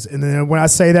Manhattan, Kansas. And then when I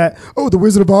say that, oh, the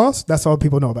Wizard of Oz, that's all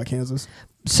people know about Kansas.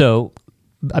 So,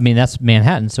 I mean, that's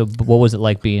Manhattan. So what was it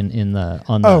like being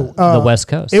on the West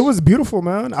Coast? It was beautiful,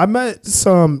 man. I met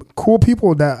some cool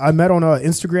people that I met on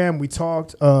Instagram. We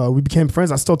talked. We became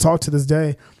friends. I still talk to this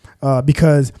day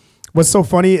because what's so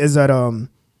funny is that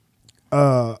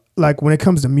like when it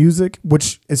comes to music,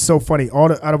 which is so funny, out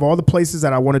of all the places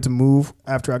that I wanted to move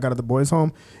after I got out of the boys'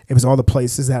 home, it was all the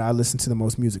places that I listened to the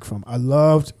most music from. I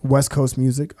loved West Coast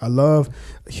music. I love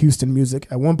Houston music.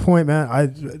 At one point,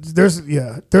 man, there's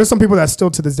some people that still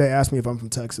to this day ask me if I'm from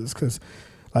Texas because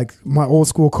like my old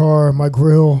school car, my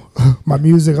grill, my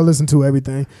music, I listen to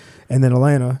everything, and then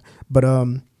Atlanta. But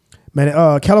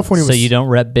man, California. So you don't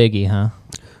rep Biggie, huh?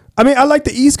 I mean, I like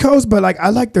the East Coast, but like I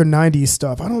like their 90s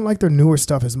stuff. I don't like their newer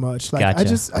stuff as much. Like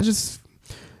Gotcha.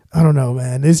 I don't know,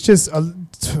 man. It's just I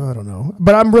don't know.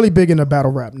 But I'm really big into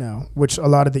battle rap now, which a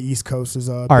lot of the East Coast is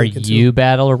Are big into. you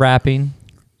battle rapping?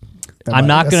 I'm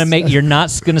not going to you're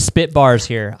not going to spit bars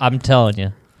here. I'm telling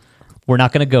you. We're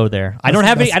not going to go there. I don't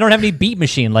have any beat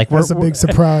machine. Like that's a big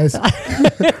surprise.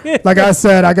 Like I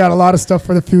said, I got a lot of stuff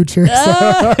for the future.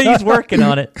 So. He's working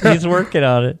on it.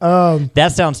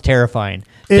 That sounds terrifying.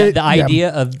 The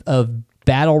idea of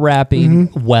battle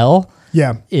rapping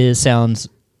sounds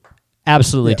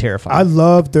absolutely terrifying. I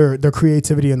love their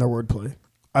creativity and their wordplay.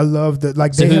 I love that.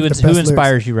 Like, so who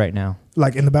inspires you right now?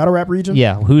 Like in the battle rap region?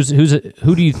 Yeah. Who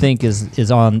do you think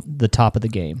is on the top of the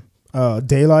game?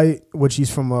 Daylight, which he's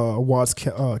from Watts,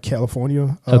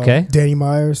 California. Okay. Danny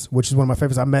Myers, which is one of my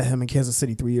favorites. I met him in Kansas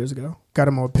City 3 years ago. Got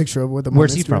him on a picture with him.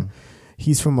 Where's he from?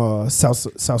 He's from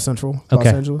South Central, Los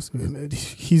Angeles.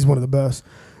 He's one of the best.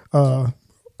 I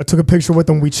took a picture with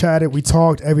him. We chatted. We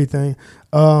talked. Everything.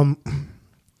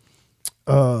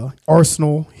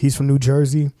 Arsenal. He's from New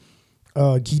Jersey.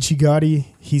 Geechee Gotti.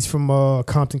 He's from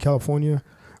Compton, California.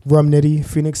 Rum Nitty,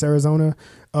 Phoenix, Arizona.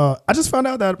 I just found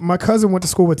out that my cousin went to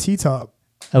school with T-Top,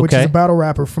 which is a battle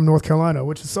rapper from North Carolina,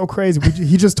 which is so crazy.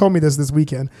 He just told me this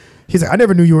weekend. He's like, I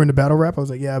never knew you were into battle rap. I was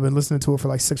like, yeah, I've been listening to it for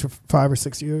like 5 or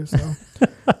 6 years. So.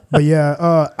 But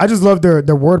yeah, I just love their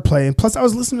wordplay, and plus I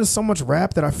was listening to so much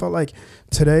rap that I felt like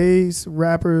today's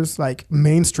rappers, like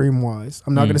mainstream wise,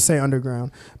 I'm not gonna say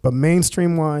underground, but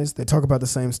mainstream wise, they talk about the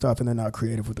same stuff and they're not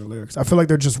creative with their lyrics. I feel like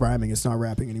they're just rhyming; it's not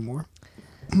rapping anymore.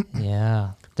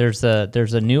 Yeah, there's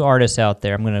a new artist out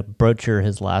there. I'm gonna butcher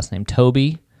his last name,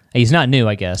 Toby. He's not new,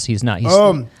 I guess. He's not. He's,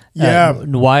 yeah.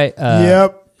 Why?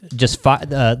 Yep. Just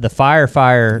the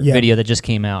Fire video that just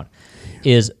came out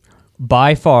is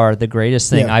by far the greatest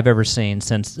thing I've ever seen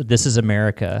since This Is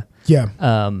America. Yeah.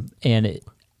 And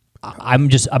I'm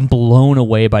blown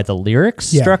away by the lyrics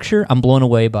structure. I'm blown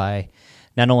away by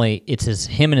not only it's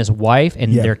him and his wife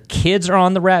and their kids are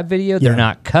on the rap video. They're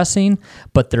not cussing,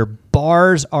 but their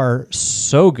bars are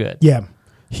so good. Yeah.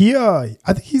 I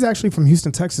think he's actually from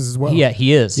Houston, Texas as well. Yeah,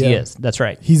 he is. Yeah. He is. That's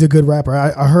right. He's a good rapper.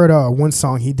 I heard one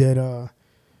song he did.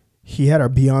 He had a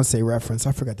Beyonce reference.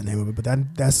 I forgot the name of it, but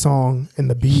that song and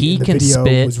the beat in the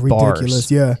video was ridiculous.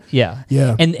 Bars.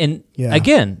 Yeah. And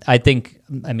again, I think,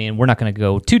 I mean, we're not going to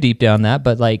go too deep down that,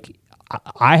 but like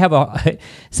I have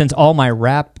since all my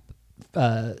rap,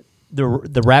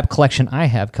 the rap collection I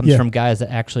have comes from guys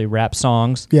that actually rap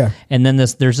songs. Yeah. And then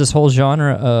there's this whole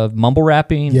genre of mumble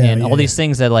rapping and all these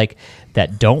things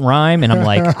that don't rhyme. And I'm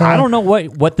like, I don't know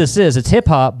what this is. It's hip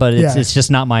hop, but it's just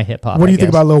not my hip hop. What do you think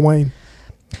about Lil Wayne?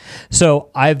 So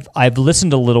I've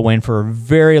listened to Lil Wayne for a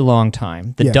very long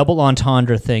time. The double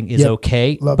entendre thing is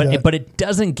okay, but it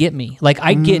doesn't get me. Like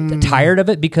I get tired of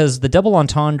it because the double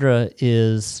entendre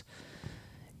is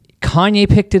Kanye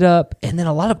picked it up, and then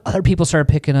a lot of other people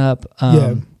started picking up.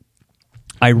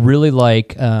 I really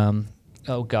like.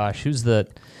 Oh gosh, who's the?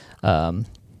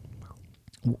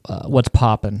 What's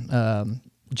poppin'?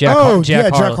 Jack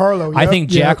Harlow. I think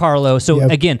Jack Harlow. So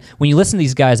again, when you listen to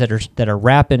these guys that are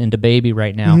rapping into Baby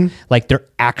right now, like they're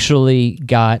actually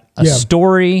got a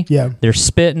story. Yeah, they're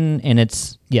spitting, and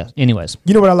it's Anyways,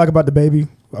 you know what I like about the Baby?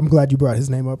 I'm glad you brought his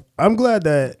name up. I'm glad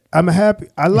that I'm happy.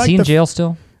 Is he in jail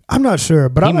still? I'm not sure,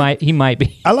 but he might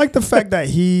be. I like the fact that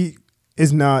he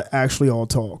is not actually all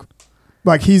talk.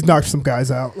 Like he's knocked some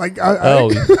guys out. Like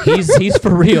he's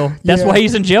for real. That's why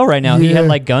he's in jail right now. He had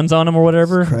like guns on him or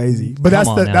whatever. It's crazy. But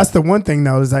that's the one thing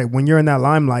though is like when you're in that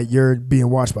limelight, you're being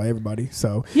watched by everybody.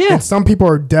 So and some people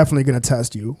are definitely going to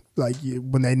test you, like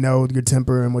when they know your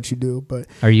temper and what you do. But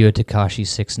are you a Tekashi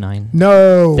 6ix9ine?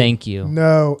 No. Thank you.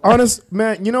 No. Honest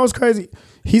man, you know what's crazy?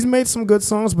 He's made some good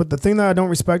songs, but the thing that I don't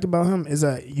respect about him is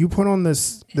that you put on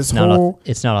this it's not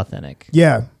authentic.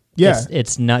 Yeah. Yeah,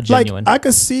 it's not genuine. Like I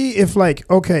could see if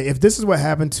if this is what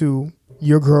happened to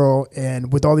your girl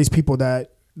and with all these people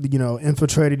that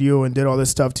infiltrated you and did all this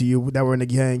stuff to you that were in the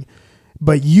gang,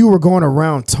 but you were going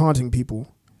around taunting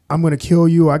people. I'm gonna kill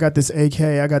you. I got this AK.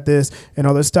 I got this and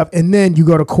all this stuff, and then you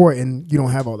go to court and you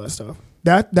don't have all that stuff.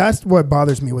 That's what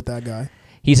bothers me with that guy.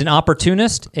 He's an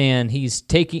opportunist, and he's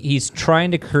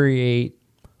trying to create,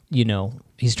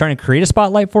 he's trying to create a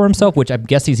spotlight for himself, which I'm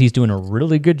guessing he's doing a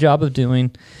really good job of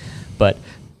doing. But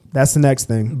that's the next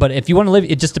thing. But if you want to live,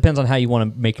 it just depends on how you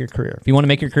want to make your career. If you want to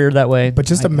make your career that way. But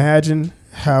just imagine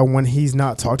how when he's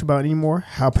not talked about anymore,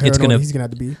 how paranoid he's going to have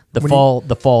to be.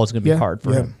 The fall is going to be hard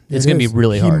for him. It's going to be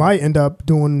really hard. He might end up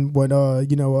doing what,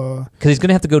 because he's going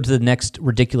to have to go to the next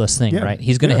ridiculous thing, right?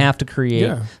 He's going to have to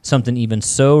create something even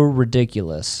so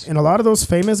ridiculous. And a lot of those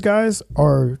famous guys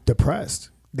are depressed.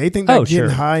 They think that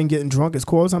getting high and getting drunk is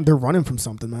cool. They're running from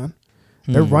something, man.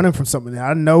 They're running from something.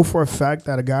 I know for a fact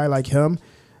that a guy like him,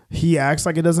 he acts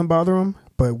like it doesn't bother him,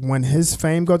 but when his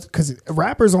fame goes, because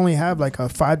rappers only have like a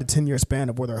 5 to 10 year span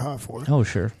of what they're hot for. Oh,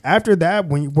 sure. After that,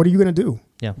 what are you going to do?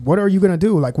 Yeah. What are you going to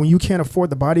do? Like when you can't afford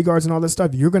the bodyguards and all this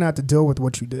stuff, you're going to have to deal with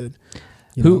what you did.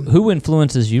 Who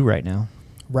influences you right now?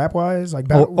 Rap wise, like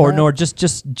or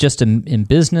just in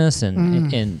business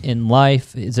and in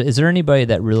life. Is there anybody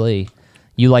that really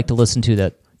you like to listen to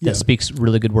that speaks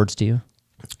really good words to you?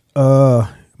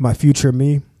 My future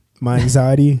me, my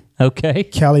anxiety. Okay.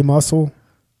 Cali Muscle.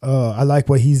 I like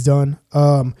what he's done.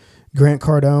 Grant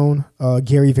Cardone,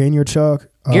 Gary Vaynerchuk.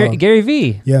 Gary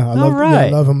V. Yeah, I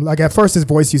love him. Like at first his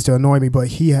voice used to annoy me, but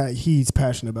he's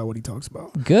passionate about what he talks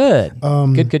about. Good.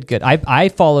 Good. I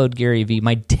followed Gary V.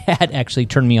 My dad actually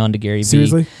turned me on to Gary V.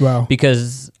 Seriously? Wow.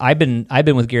 Because I've been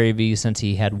with Gary V since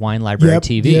he had Wine Library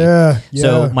TV. Yeah.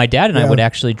 So my dad and I would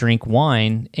actually drink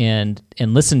wine and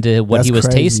listen to what he was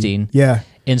tasting. Yeah.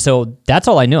 And so that's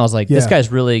all I knew. I was like, this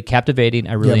guy's really captivating.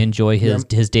 I really enjoy his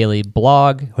daily his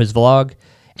vlog.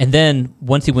 And then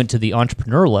once he went to the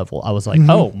entrepreneur level, I was like,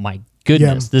 oh my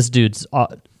goodness, this dude's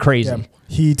crazy. Yeah.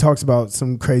 He talks about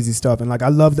some crazy stuff. And like, I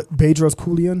love Bedros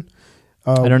Keuilian.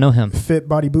 I don't know him. Fit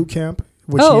Body Boot Camp.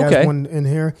 which Oh, he okay. has one in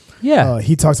here. Yeah.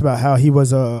 He talks about how he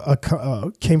was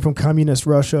came from communist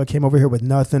Russia, came over here with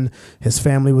nothing. His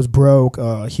family was broke.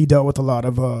 He dealt with a lot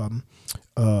of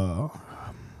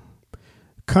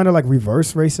kind of like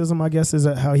reverse racism, I guess, is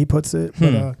that how he puts it?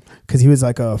 But because he was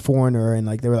like a foreigner, and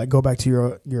like they were like, go back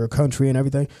to your country and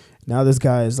everything. Now this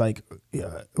guy is like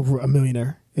a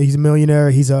millionaire. He's a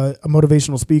millionaire. He's a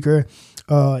motivational speaker,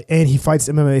 and he fights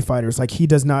MMA fighters. Like, he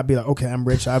does not be like, okay, I'm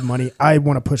rich, I have money, I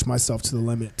want to push myself to the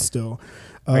limit still.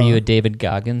 Are you a David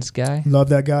Goggins guy? Love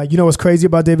that guy. You know what's crazy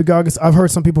about David Goggins? I've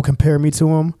heard some people compare me to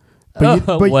him.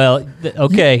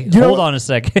 Okay. Hold on a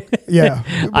second. Yeah.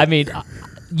 I mean,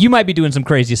 you might be doing some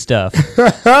crazy stuff,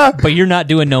 but you're not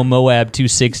doing no Moab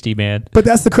 260, man. But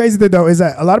that's the crazy thing, though, is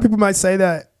that a lot of people might say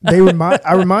that I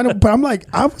remind them, but I'm like,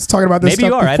 I was talking about this Maybe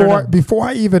stuff you are. I don't know. before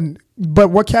I even.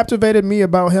 But what captivated me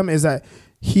about him is that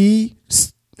his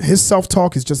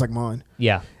self-talk is just like mine.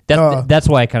 Yeah. That's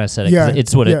why I kind of said it. 'Cause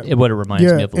it's what it reminds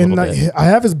me of a little bit. I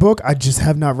have his book. I just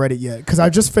have not read it yet because I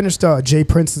just finished Jay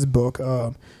Prince's book,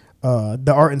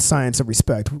 The Art and Science of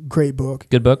Respect. Great book.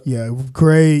 Good book? Yeah,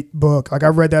 great book. Like, I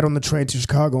read that on the train to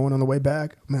Chicago and on the way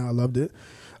back. Man, I loved it.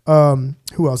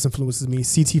 Who else influences me?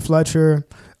 C.T. Fletcher,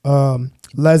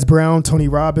 Les Brown, Tony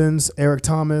Robbins, Eric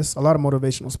Thomas, a lot of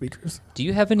motivational speakers. Do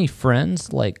you have any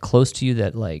friends like close to you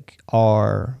that like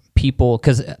are people?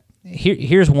 Because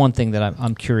here's one thing that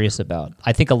I'm curious about.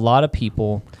 I think a lot of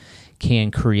people can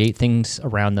create things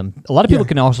around them. A lot of people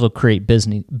can also create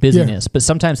busyness, but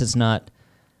sometimes it's not.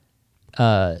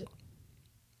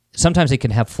 Sometimes it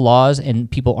can have flaws,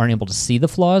 and people aren't able to see the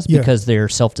flaws because they're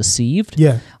self-deceived.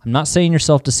 Yeah. I'm not saying you're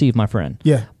self-deceived, my friend.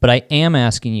 Yeah. But I am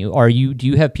asking you, do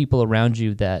you have people around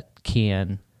you that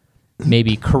can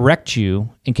maybe correct you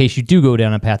in case you do go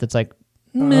down a path that's like,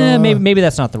 maybe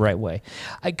that's not the right way?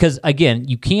 Because, again,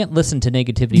 you can't listen to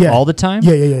negativity all the time.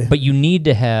 Yeah. But you need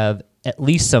to have at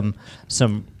least some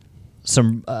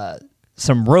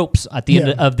ropes at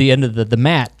the end of the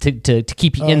mat to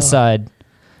keep you inside.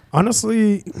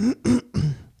 Honestly,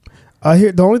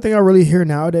 the only thing I really hear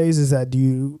nowadays is that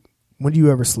when do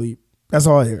you ever sleep? That's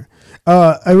all I hear.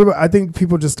 I think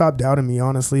people just stop doubting me,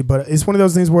 honestly. But it's one of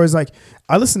those things where it's like,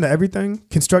 I listen to everything.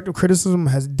 Constructive criticism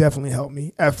has definitely helped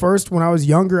me. At first, when I was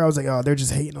younger, I was like, oh, they're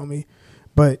just hating on me.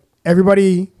 But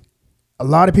a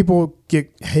lot of people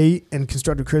get hate and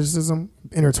constructive criticism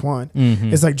intertwined.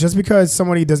 Mm-hmm. It's like, just because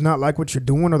somebody does not like what you're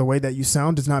doing or the way that you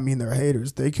sound does not mean they're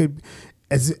haters. They could,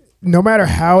 no matter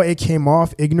how it came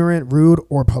off, ignorant, rude,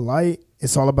 or polite,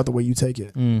 it's all about the way you take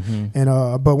it. Mm-hmm.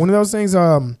 And but one of those things,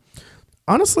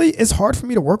 honestly, it's hard for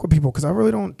me to work with people because I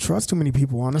really don't trust too many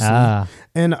people, honestly.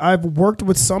 And I've worked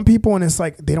with some people, and it's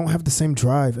like they don't have the same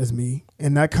drive as me,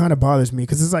 and that kind of bothers me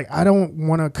because it's like I don't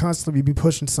want to constantly be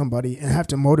pushing somebody and have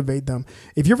to motivate them.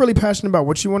 If you're really passionate about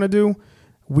what you want to do,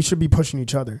 we should be pushing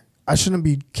each other. I shouldn't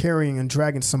be carrying and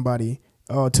dragging somebody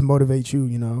to motivate you.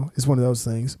 You know, it's one of those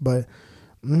things. But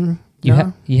you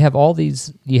have all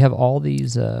these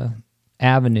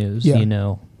avenues. You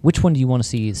know, which one do you want to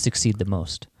see succeed the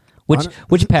most?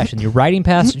 Which passion? Your writing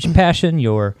passion,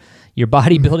 your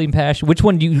bodybuilding passion. Which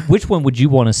one would you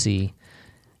want to see?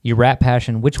 Your rap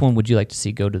passion. Which one would you like to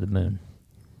see go to the moon?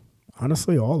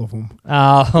 Honestly, all of them.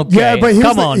 Oh, okay. Yeah, but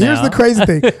here's the crazy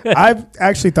thing. I've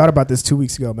actually thought about this 2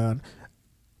 weeks ago, man.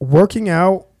 Working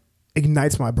out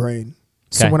ignites my brain.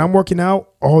 So when I'm working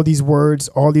out, all these words,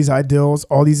 all these ideals,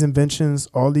 all these inventions,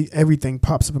 everything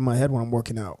pops up in my head when I'm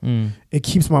working out. It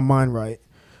keeps my mind right.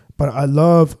 But I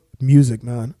love music,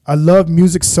 man. I love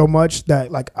music so much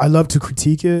that like I love to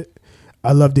critique it.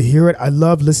 I love to hear it. I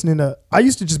love listening to. I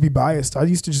used to just be biased. I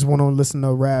used to just want to listen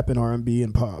to rap and R&B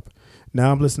and pop.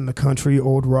 Now I'm listening to country,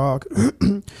 old rock,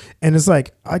 and it's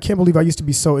like I can't believe I used to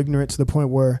be so ignorant to the point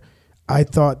where I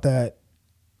thought that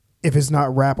if it's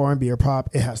not rap, R&B, or pop,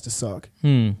 it has to suck.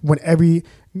 When every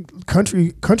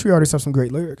country artists have some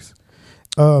great lyrics.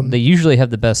 They usually have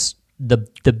the best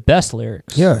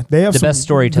lyrics. Yeah, they have the best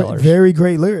storytellers. Very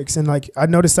great lyrics, and like I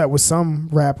noticed that with some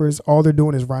rappers, all they're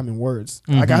doing is rhyming words.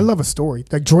 Like I love a story.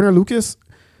 Like Jordan Lucas.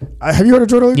 Have you heard of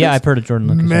Jordan Lucas? Yeah, I've heard of Jordan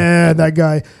Lucas. Man, that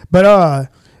guy. But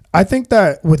I think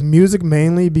that with music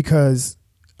mainly because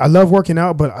I love working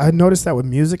out, but I noticed that with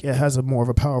music, it has a more of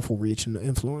a powerful reach and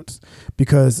influence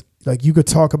because like you could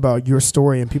talk about your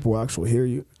story and people will actually hear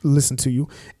you, listen to you.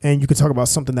 And you could talk about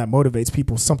something that motivates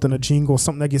people, a jingle,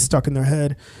 something that gets stuck in their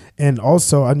head. And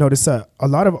also I noticed that a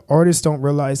lot of artists don't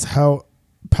realize how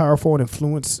powerful and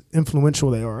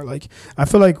influential they are. Like I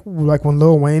feel like when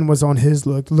Lil Wayne was on his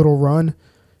little run,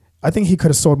 I think he could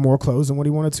have sold more clothes than what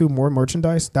he wanted to, more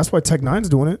merchandise. That's why Tech Nine's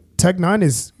doing it. Tech Nine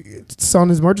is selling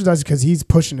his merchandise because he's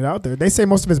pushing it out there. They say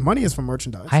most of his money is from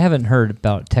merchandise. I haven't heard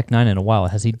about Tech Nine in a while.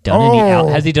 Has he done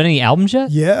any albums yet?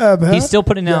 Yeah, man. He's still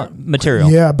putting out material.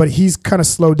 Yeah, but he's kind of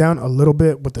slowed down a little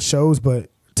bit with the shows.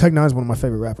 But Tech Nine's one of my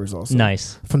favorite rappers also.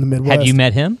 Nice. From the Midwest. Have you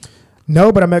met him?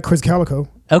 No, but I met Chris Calico.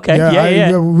 Okay.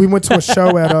 Yeah. We went to a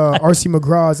show at RC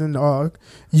McGraw's, and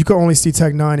you could only see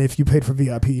Tech Nine if you paid for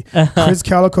VIP. Chris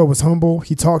Calico was humble.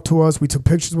 He talked to us. We took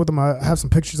pictures with him. I have some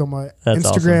pictures on my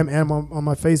Instagram and on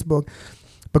my Facebook.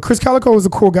 But Chris Calico was a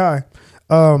cool guy.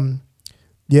 And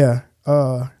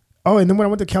then when I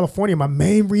went to California, my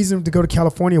main reason to go to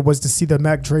California was to see the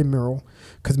Mac Dre mural.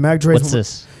 Because Mac Dre. What's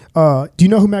this? Do you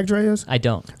know who Mac Dre is? I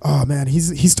don't. Oh man, he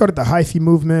started the hyphy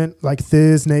movement, like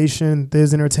Thiz Nation,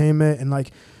 Thiz Entertainment, and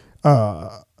like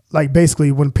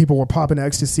basically when people were popping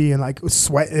ecstasy and like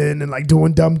sweating and like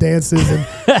doing dumb dances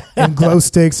and glow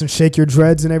sticks and shake your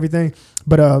dreads and everything.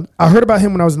 But I heard about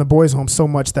him when I was in the boys' home so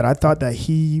much that I thought that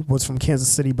he was from Kansas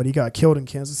City, but he got killed in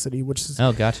Kansas City, which is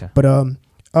gotcha. But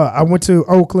I went to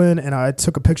Oakland and I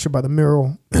took a picture by the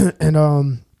mural,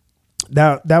 and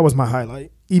that was my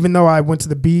highlight. Even though I went to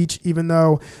the beach, even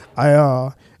though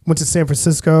I went to San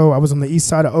Francisco, I was on the east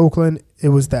side of Oakland. It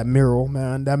was that mural,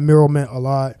 man. That mural meant a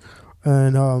lot.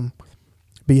 And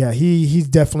but yeah, he's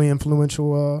definitely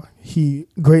influential. He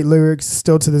great lyrics,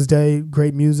 still to this day,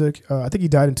 great music. I think he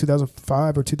died in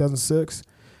 2005 or 2006.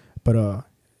 But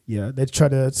yeah, they try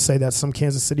to say that some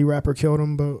Kansas City rapper killed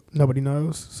him, but nobody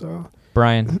knows. So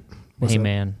Brian, hey up?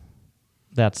 man,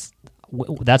 that's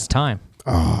time.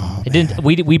 oh, It didn't.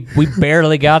 We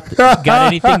barely got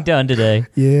anything done today.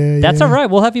 yeah, That's all right.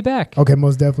 We'll have you back. Okay,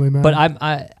 most definitely, man. But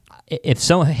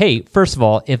hey, first of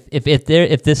all, if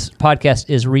this podcast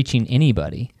is reaching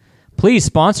anybody, please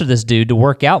sponsor this dude to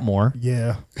work out more.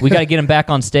 yeah, We got to get him back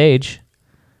on stage.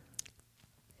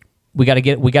 We got to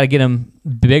get him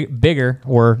bigger,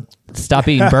 or stop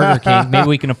eating Burger King. Maybe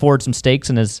we can afford some steaks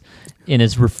in his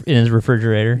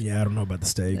refrigerator. yeah. I don't know about the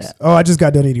steaks. Oh, I just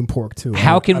got done eating pork too.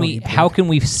 How can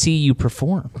we see you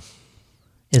perform?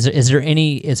 Is there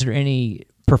any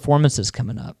performances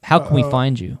coming up? How can we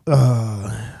find you?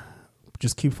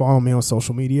 Just keep following me on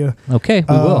social media. Okay,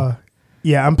 we will.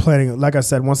 Yeah, I'm planning. Like I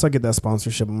said, once I get that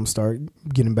sponsorship, I'm gonna start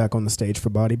getting back on the stage for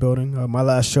bodybuilding. My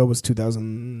last show was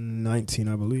 2019,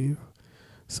 I believe.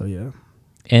 So yeah.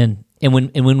 And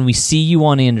when we see you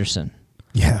on Anderson,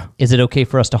 Yeah. is it okay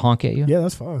for us to honk at you? Yeah,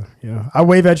 that's fine. Yeah, I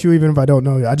wave at you even if I don't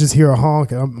know you. I just hear a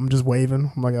honk and I'm just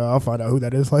waving. I'm like, I'll find out who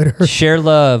that is later. Share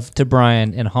love to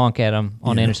Brian and honk at him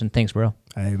on Yeah. Anderson. Thanks, bro.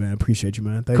 Hey man, appreciate you,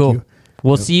 man. Thank Cool. you.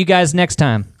 We'll see you guys next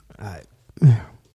time. All right.